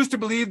refuse to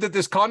believe that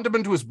this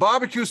condiment was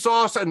barbecue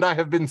sauce and I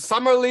have been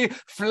summarily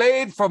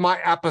flayed for my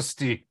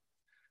apostasy.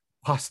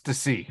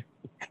 Apostasy.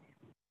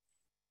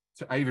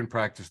 So I even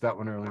practiced that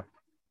one earlier.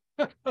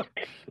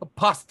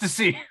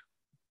 Apostasy.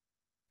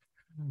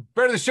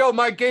 Friend of the show,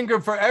 Mike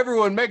Ingram, for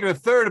everyone making a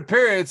third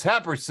appearance.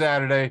 Happy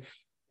Saturday.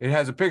 It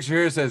has a picture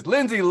here that says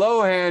Lindsay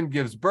Lohan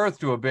gives birth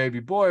to a baby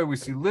boy. We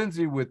see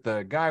Lindsay with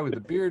the guy with the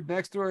beard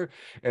next to her.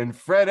 And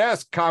Fred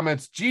S.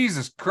 comments,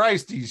 Jesus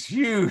Christ, he's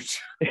huge.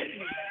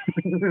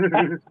 He's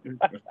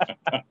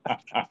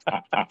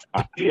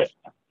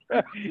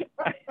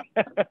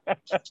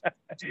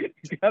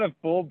got a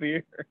full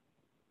beard.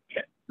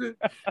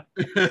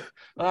 A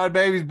lot of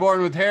babies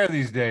born with hair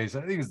these days.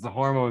 I think it's the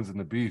hormones and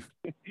the beef.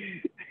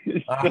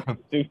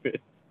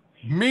 Stupid.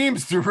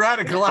 Memes to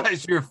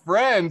radicalize your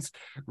friends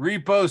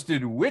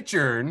reposted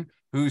Witchern,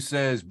 who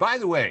says, by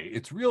the way,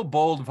 it's real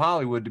bold of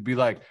Hollywood to be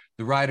like,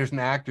 the writers and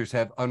actors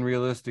have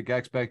unrealistic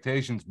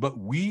expectations, but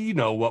we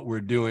know what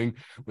we're doing,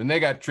 when they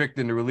got tricked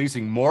into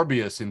releasing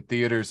Morbius in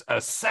theaters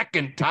a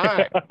second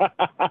time.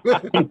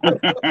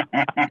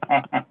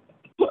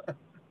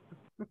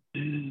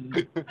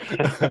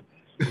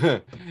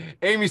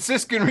 Amy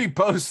Siskin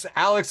reposts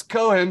Alex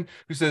Cohen,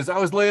 who says, I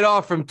was laid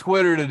off from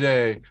Twitter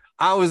today.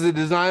 I was the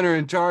designer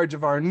in charge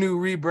of our new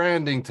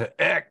rebranding to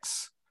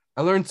X.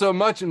 I learned so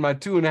much in my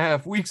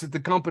 2.5 weeks at the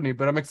company,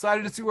 but I'm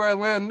excited to see where I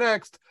land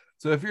next.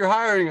 So if you're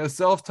hiring a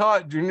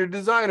self-taught junior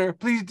designer,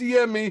 please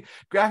DM me.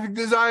 Graphic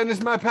design is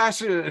my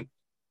passion.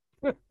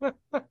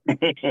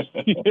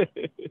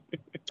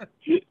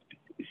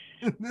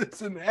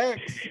 It's an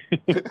X.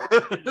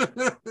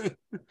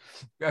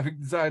 Graphic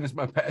design is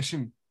my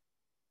passion.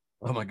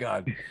 Oh my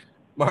God.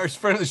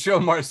 Friend of the show,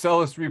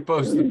 Marcellus,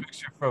 reposted the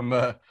picture from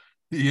the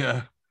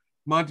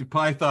Monty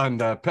Python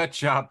pet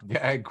shop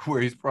gag where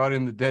he's brought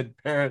in the dead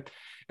parrot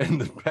and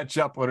the pet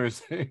shop owner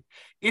is saying,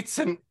 it's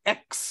an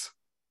X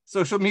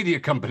social media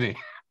company.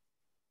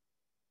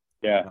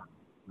 Yeah.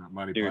 Not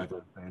Monty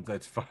Python fans,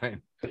 that's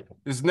fine.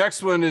 This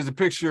next one is a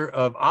picture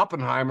of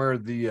Oppenheimer,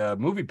 the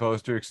movie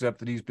poster, except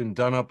that he's been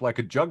done up like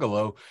a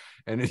juggalo,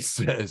 and it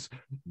says,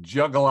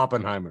 Juggle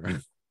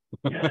Oppenheimer.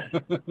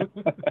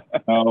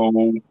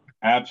 No,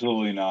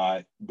 absolutely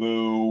not.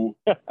 Boo.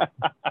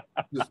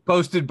 It's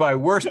posted by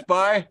Worst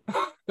Buy.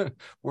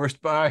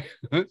 Worst Buy.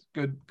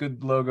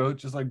 Good logo,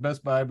 just like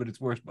Best Buy, but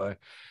it's Worst Buy.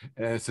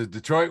 And it says,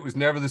 Detroit was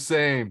never the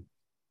same.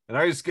 And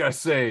I just gotta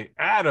say,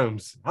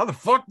 Adams, how the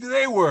fuck do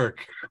they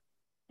work?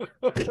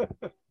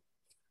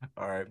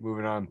 All right,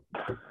 moving on.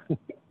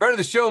 Friend of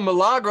the show,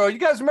 Milagro. You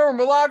guys remember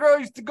Milagro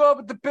used to go up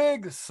at the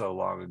pig? This is so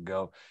long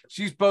ago.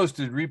 She's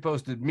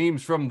reposted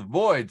memes from the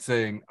void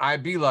saying, I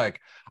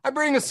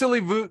bring a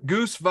silly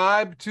goose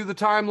vibe to the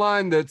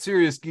timeline that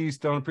serious geese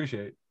don't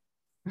appreciate.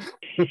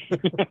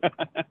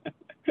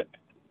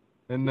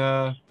 And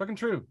fucking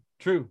true.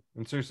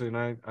 And seriously,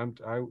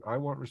 and I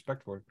want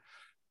respect for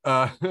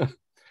it.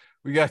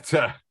 We got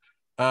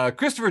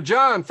Christopher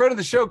John, friend of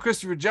the show,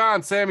 Christopher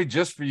John, Sammy,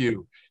 just for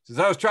you. Says,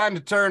 I was trying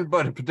to turn,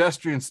 but a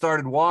pedestrian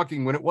started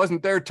walking when it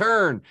wasn't their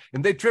turn,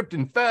 and they tripped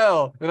and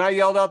fell, and I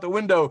yelled out the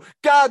window,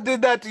 God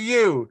did that to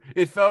you.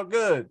 It felt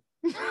good.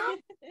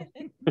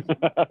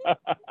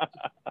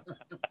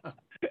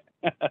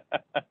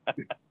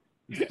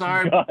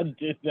 Sorry. God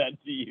did that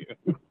to you.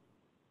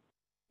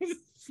 Is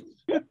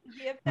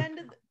he a friend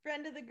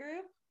of the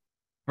group?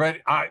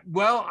 Right.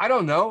 Well, I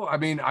don't know. I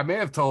mean, I may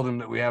have told him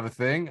that we have a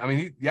thing. I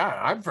mean,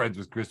 I'm friends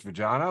with Christopher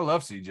John. I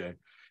love CJ.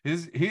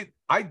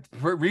 I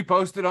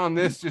reposted on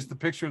this just the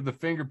picture of the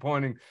finger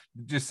pointing.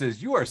 It just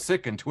says, you are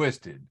sick and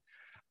twisted.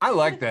 I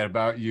like that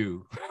about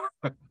you.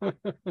 Yeah,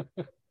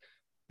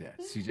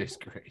 CJ's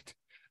great.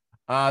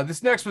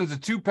 This next one's a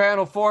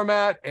 2-panel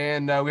format,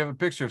 and we have a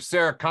picture of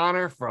Sarah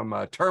Connor from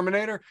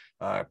Terminator,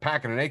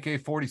 packing an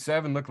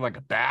AK-47, looking like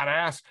a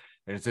badass.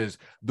 And it says,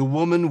 the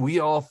woman we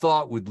all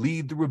thought would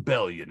lead the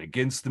rebellion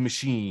against the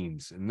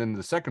machines. And then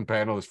the second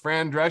panel is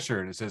Fran Drescher,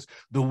 and it says,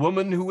 the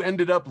woman who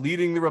ended up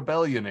leading the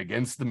rebellion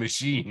against the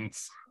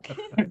machines.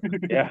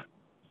 Yeah.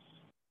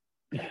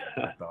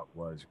 I thought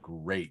was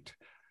great.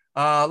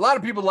 A lot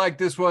of people like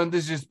this one.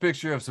 This is just a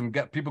picture of some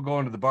people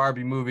going to the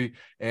Barbie movie,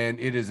 and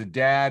it is a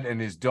dad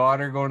and his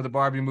daughter going to the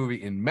Barbie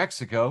movie in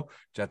Mexico,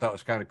 which I thought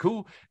was kind of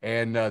cool.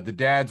 And the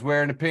dad's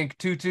wearing a pink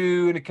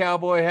tutu and a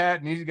cowboy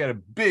hat, and he's got a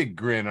big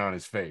grin on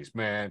his face,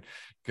 man,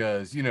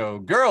 because,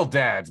 girl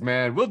dads,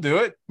 man, we'll do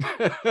it.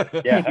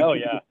 Yeah, hell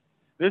yeah.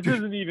 This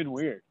isn't even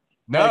weird.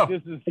 No. Like,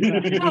 this is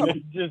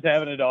just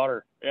having a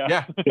daughter.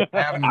 Yeah.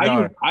 Having a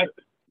daughter.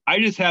 I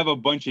just have a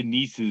bunch of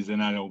nieces,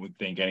 and I don't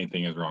think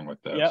anything is wrong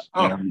with those. Yep.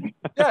 Oh,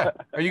 yeah.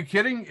 Are you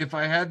kidding? If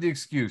I had the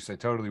excuse, I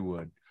totally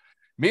would.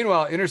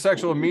 Meanwhile,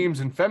 intersexual memes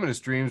and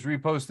feminist dreams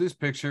repost this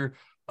picture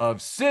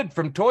of Sid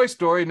from Toy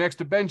Story next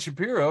to Ben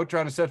Shapiro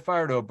trying to set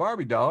fire to a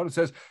Barbie doll. And it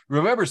says,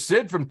 remember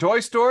Sid from Toy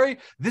Story?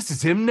 This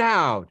is him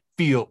now.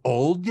 Feel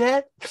old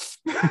yet?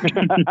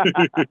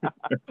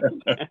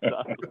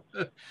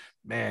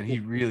 Man, he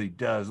really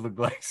does look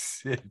like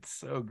Sid. It's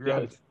so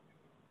gross. Yes.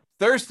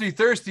 Thirsty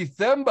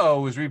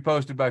Thembo was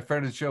reposted by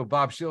friend of the show,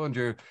 Bob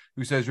Schillinger,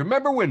 who says,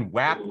 remember when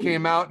WAP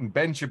came out and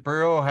Ben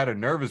Shapiro had a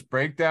nervous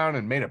breakdown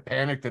and made a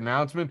panicked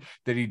announcement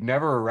that he'd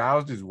never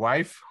aroused his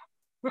wife?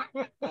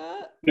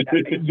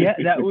 Yeah,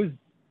 that was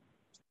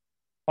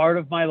part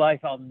of my life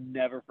I'll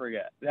never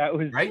forget. That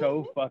was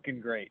so fucking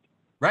great.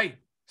 Right.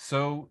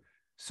 So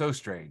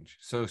strange.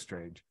 So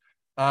strange.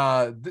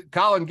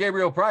 Colin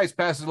Gabriel Price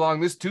passes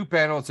along this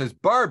 2-panel. It says,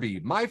 Barbie,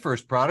 my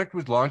first product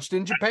was launched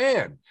in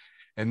Japan.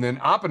 And then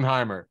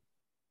Oppenheimer.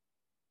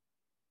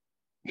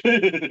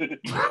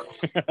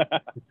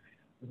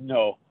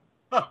 No.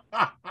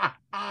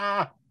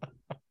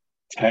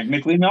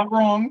 Technically not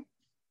wrong.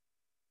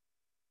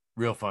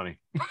 Real funny.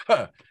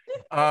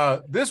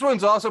 This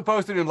one's also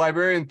posted in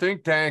Librarian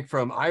Think Tank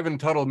from Ivan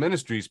Tuttle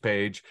Ministries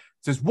page.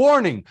 It says,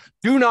 warning,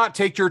 do not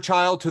take your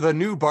child to the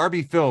new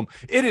Barbie film.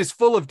 It is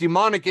full of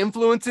demonic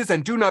influences,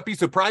 and do not be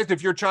surprised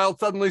if your child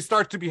suddenly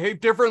starts to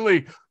behave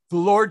differently. The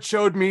Lord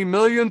showed me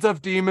millions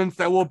of demons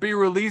that will be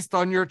released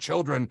on your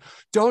children.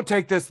 Don't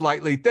take this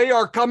lightly. They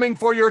are coming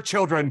for your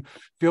children.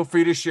 Feel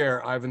free to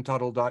share,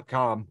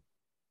 ivantuttle.com.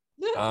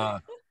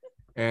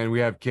 And we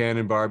have Ken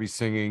and Barbie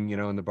singing,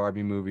 in the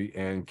Barbie movie.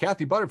 And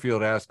Kathy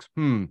Butterfield asks,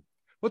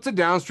 what's the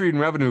downstream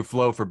revenue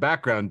flow for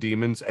background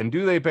demons, and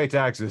do they pay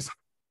taxes?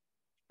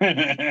 That's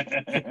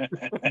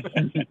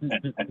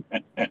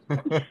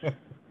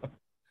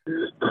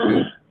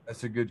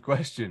a good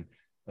question.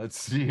 Let's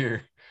see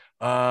here.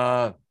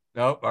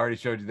 Nope, I already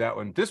showed you that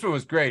one. This one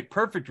was great.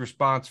 Perfect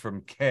response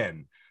from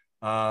Ken.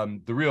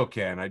 The real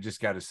Ken, I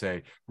just got to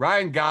say.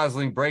 Ryan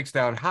Gosling breaks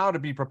down how to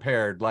be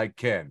prepared like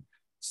Ken.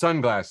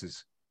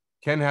 Sunglasses.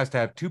 Ken has to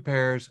have 2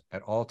 pairs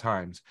at all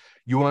times.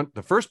 You want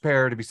the first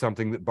pair to be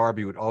something that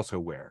Barbie would also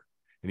wear.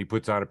 And he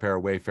puts on a pair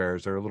of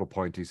Wayfarers. They're a little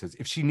pointy. He says,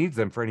 if she needs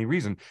them for any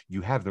reason,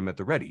 you have them at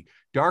the ready.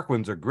 Dark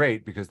ones are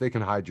great because they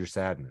can hide your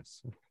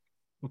sadness.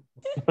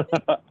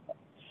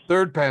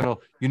 Third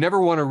panel, you never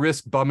want to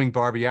risk bumming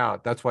Barbie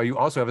out. That's why you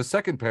also have a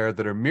second pair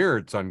that are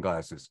mirrored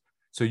sunglasses,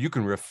 so you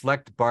can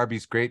reflect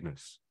Barbie's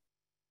greatness.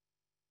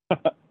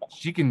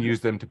 She can use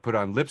them to put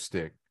on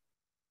lipstick,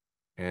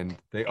 and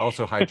they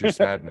also hide your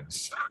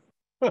sadness.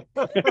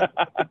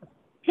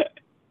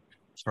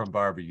 From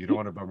Barbie, you don't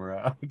want to bum her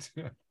out.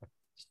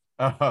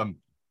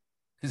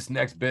 This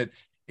next bit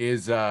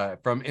is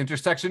from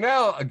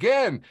Intersectional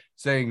again,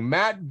 saying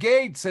Matt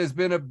Gates has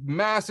been a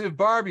massive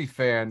Barbie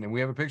fan, and we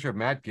have a picture of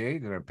Matt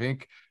Gates in a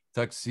pink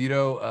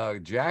tuxedo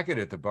jacket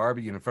at the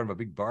Barbie in front of a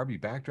big Barbie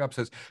backdrop.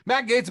 Says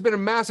Matt Gates has been a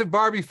massive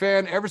Barbie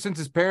fan ever since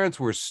his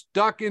parents were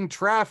stuck in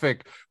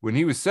traffic when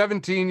he was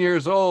 17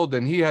 years old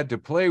and he had to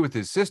play with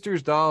his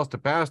sister's dolls to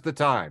pass the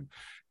time.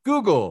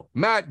 Google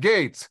Matt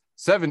Gates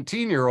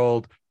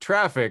 17-year-old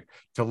traffic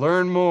to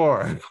learn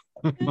more.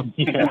 That's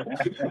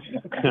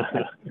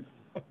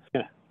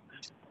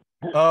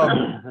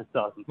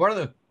awesome.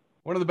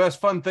 One of the best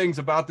fun things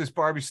about this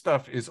Barbie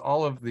stuff is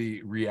all of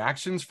the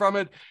reactions from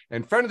it.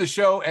 And friend of the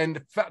show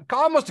and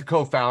almost a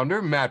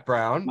co-founder, Matt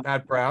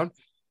Brown,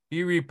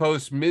 he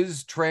reposts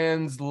Ms.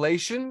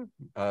 Translation,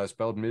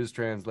 spelled Ms.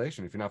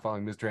 Translation. If you're not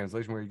following Ms.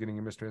 Translation, where are you getting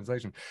your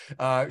mistranslation?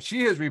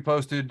 She has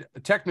reposted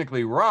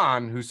technically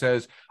Ron, who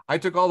says, I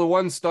took all the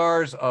 1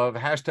 stars of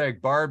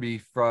 #Barbie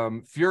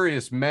from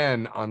Furious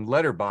Men on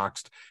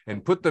Letterboxd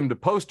and put them to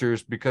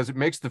posters because it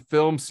makes the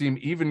film seem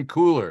even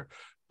cooler.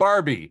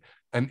 Barbie,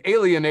 an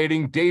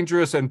alienating,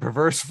 dangerous, and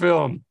perverse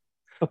film.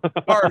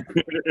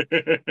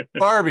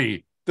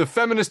 Barbie, the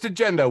feminist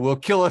agenda will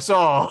kill us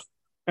all.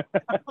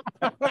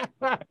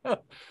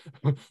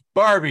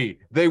 Barbie,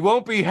 they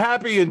won't be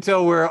happy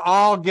until we're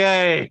all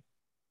gay.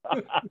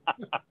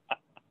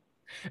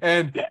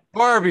 And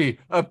Barbie,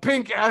 a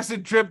pink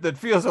acid trip that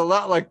feels a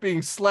lot like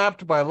being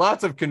slapped by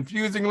lots of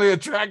confusingly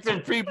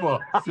attractive people.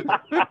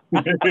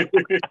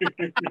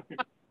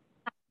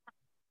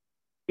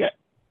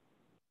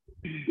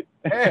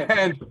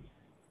 And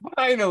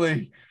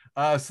finally,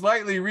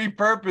 slightly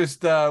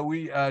repurposed,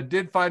 we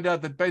did find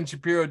out that Ben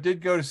Shapiro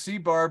did go to see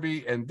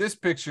Barbie, and this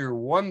picture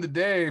won the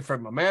day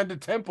from Amanda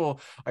Temple.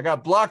 I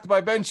got blocked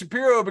by Ben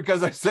Shapiro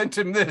because I sent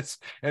him this,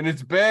 and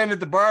it's Ben at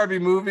the Barbie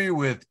movie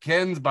with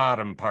Ken's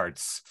bottom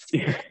parts.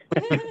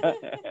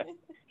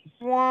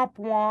 Womp,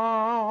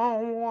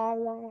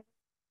 womp.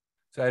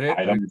 Is that it?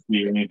 I don't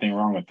see anything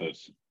wrong with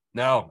this.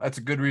 No, that's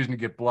a good reason to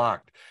get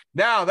blocked.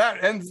 Now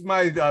that ends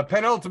my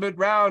penultimate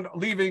round,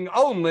 leaving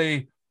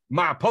only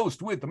my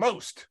post with the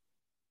most.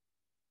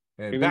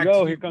 And here we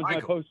go. Here comes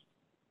Michael. My post.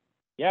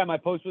 Yeah, my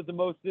post with the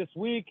most this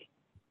week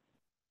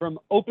from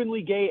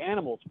Openly Gay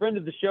Animals. Friend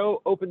of the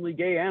show, Openly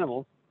Gay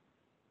Animals.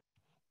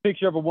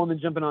 Picture of a woman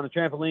jumping on a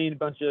trampoline, a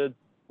bunch of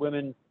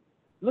women.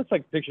 It looks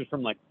like pictures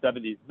from like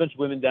 70s. A bunch of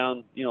women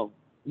down,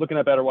 looking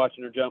up at her,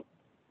 watching her jump.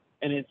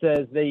 And it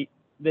says they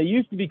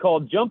used to be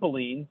called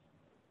jumpolines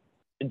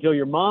until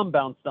your mom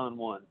bounced on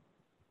one.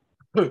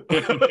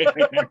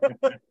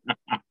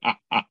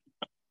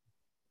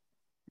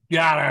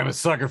 God, I'm a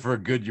sucker for a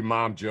good your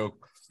mom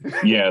joke.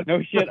 Yeah.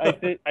 No shit.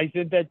 I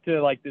sent that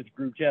to like this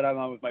group chat I'm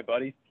on with my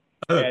buddies,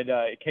 and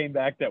it came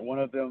back that one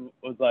of them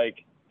was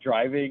like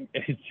driving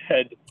and it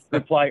said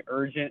reply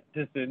urgent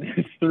to send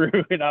this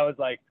through, and I was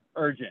like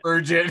urgent. Oh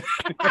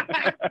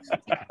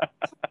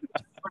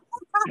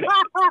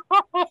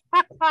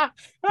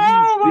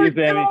my See you,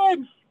 Sammy.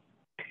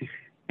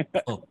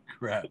 God. Oh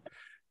crap.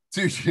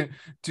 To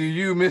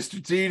you, Mr.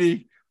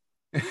 TD.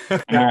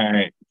 All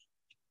right.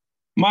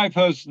 My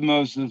post the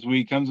most this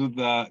week comes with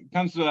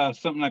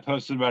something I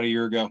posted about a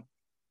year ago.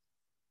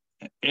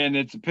 And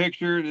it's a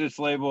picture that's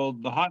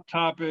labeled the Hot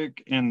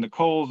Topic and the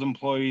Kohl's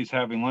employees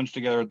having lunch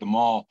together at the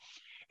mall.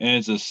 And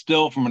it's a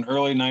still from an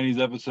early 90s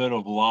episode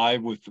of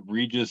Live with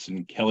Regis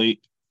and Kathy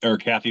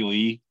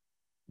Lee.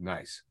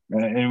 Nice.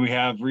 And we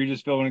have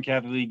Regis Philbin and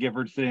Kathy Lee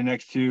Gifford sitting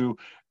next to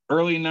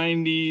early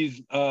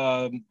 90s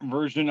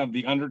version of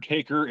The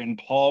Undertaker and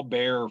Paul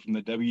Bearer from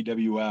the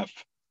WWF.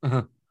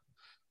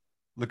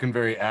 Looking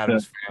very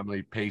Addams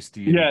Family,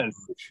 pasty. Yes,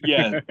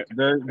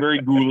 very,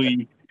 very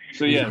ghouly.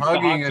 So He's yes,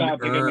 hugging the an Hot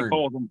Topic and the urn.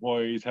 Kohl's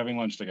employees having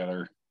lunch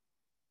together.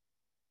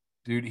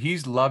 Dude,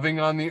 he's loving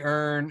on the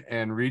urn,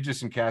 and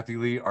Regis and Kathy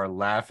Lee are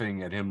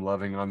laughing at him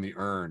loving on the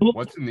urn.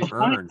 What's in the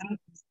urn?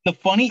 The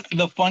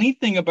funny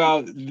thing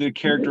about the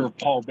character of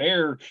Paul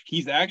Bear,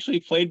 he's actually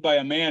played by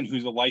a man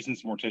who's a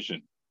licensed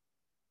mortician.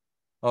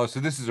 Oh,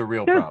 so this is a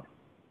real prop.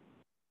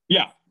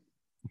 Yeah.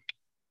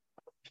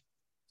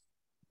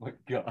 My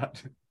God.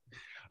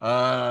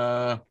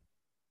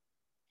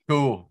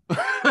 Cool.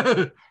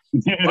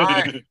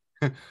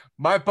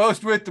 My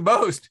post with the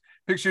most.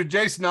 Picture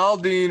Jason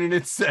Aldean, and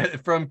it's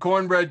from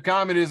Cornbread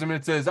Communism.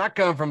 It says, I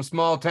come from a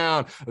small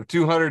town of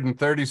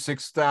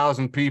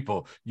 236,000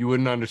 people. You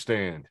wouldn't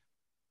understand.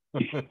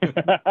 A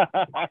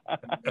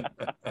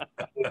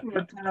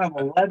town of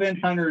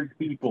 1,100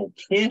 people.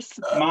 Kiss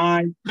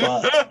my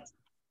butt.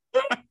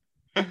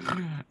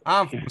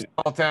 I'm from a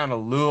small town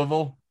of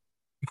Louisville.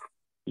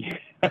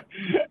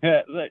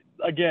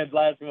 Again,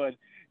 last one.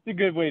 It's a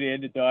good way to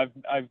end it, though.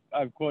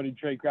 I've quoted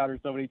Trey Crowder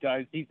so many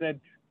times. He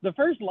said the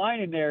first line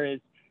in there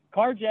is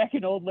carjack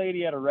an old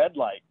lady at a red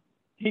light.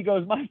 He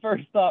goes, my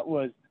first thought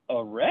was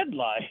a red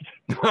light.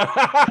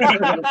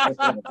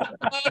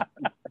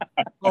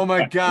 Oh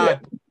my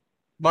God.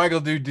 Michael,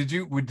 dude, did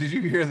you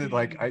hear that?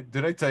 Like,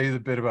 did I tell you the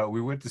bit about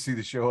we went to see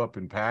the show up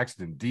in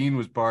Paxton? Dean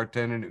was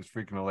bartending. It was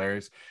freaking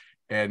hilarious.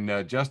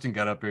 And Justin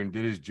got up there and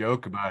did his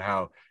joke about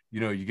how,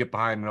 you get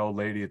behind an old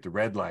lady at the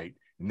red light,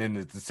 and then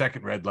at the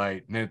second red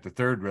light, and then at the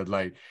third red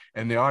light,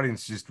 and the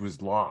audience just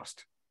was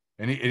lost.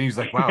 And he's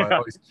like, wow, that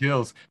always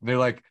kills. And they're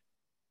like,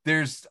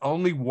 there's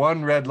only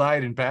one red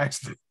light in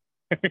Paxton.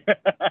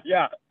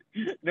 Yeah,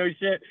 no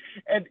shit.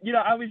 And,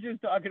 I was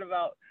just talking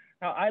about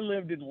how I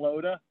lived in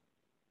Loda,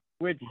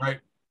 which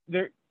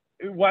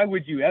why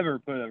would you ever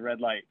put a red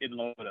light in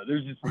Loda?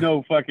 There's just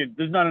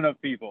there's not enough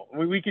people.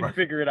 We can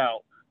figure it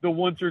out. The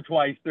once or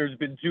twice there's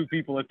been 2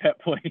 people at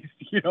that place,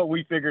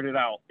 we figured it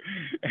out.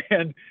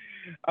 And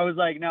I was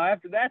like, now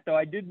after that though,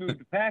 I did move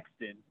to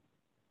Paxton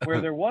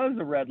where there was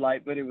a red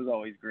light, but it was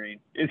always green.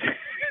 It's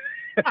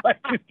like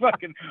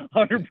fucking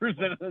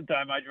 100% of the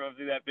time I drove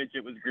through that bitch,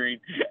 it was green.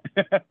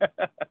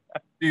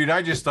 Dude,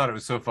 I just thought it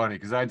was so funny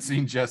because I'd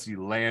seen Jesse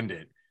land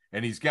it,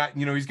 and he's got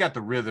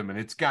the rhythm, and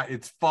it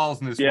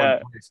falls in this one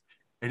place,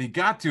 and he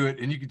got to it,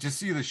 and you could just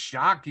see the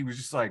shock. He was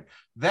just like,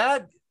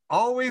 that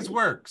always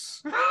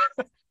works.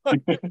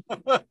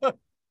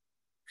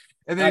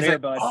 And then he's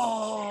like,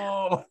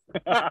 oh.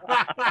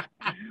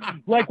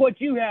 Like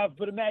what you have,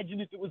 but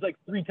imagine if it was like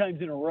 3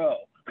 times in a row.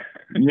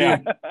 Yeah.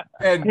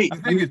 And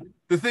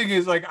the thing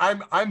is, like,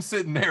 I'm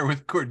sitting there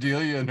with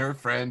Cordelia and her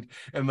friend,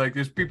 and like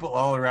there's people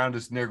all around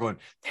us, and they're going,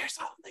 there's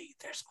only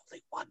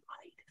one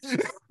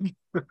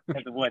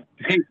light.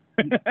 Hey,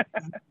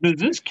 does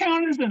this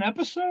count as an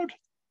episode?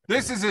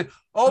 This is it.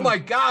 Oh my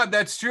God,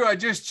 that's true. I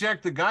just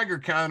checked the Geiger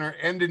counter,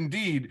 and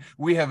indeed,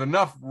 we have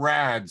enough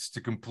rads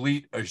to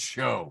complete a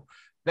show.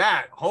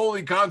 That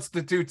wholly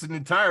constitutes an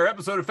entire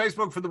episode of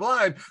Facebook for the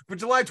Blind for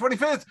July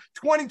 25th,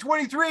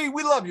 2023.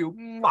 We love you.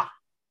 Mwah.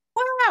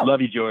 Wow.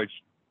 Love you, George.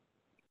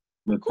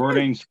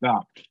 Recording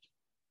stopped.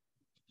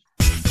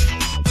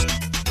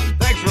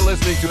 Thanks for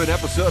listening to an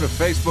episode of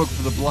Facebook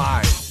for the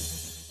Blind.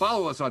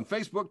 Follow us on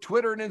Facebook,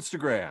 Twitter, and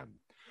Instagram.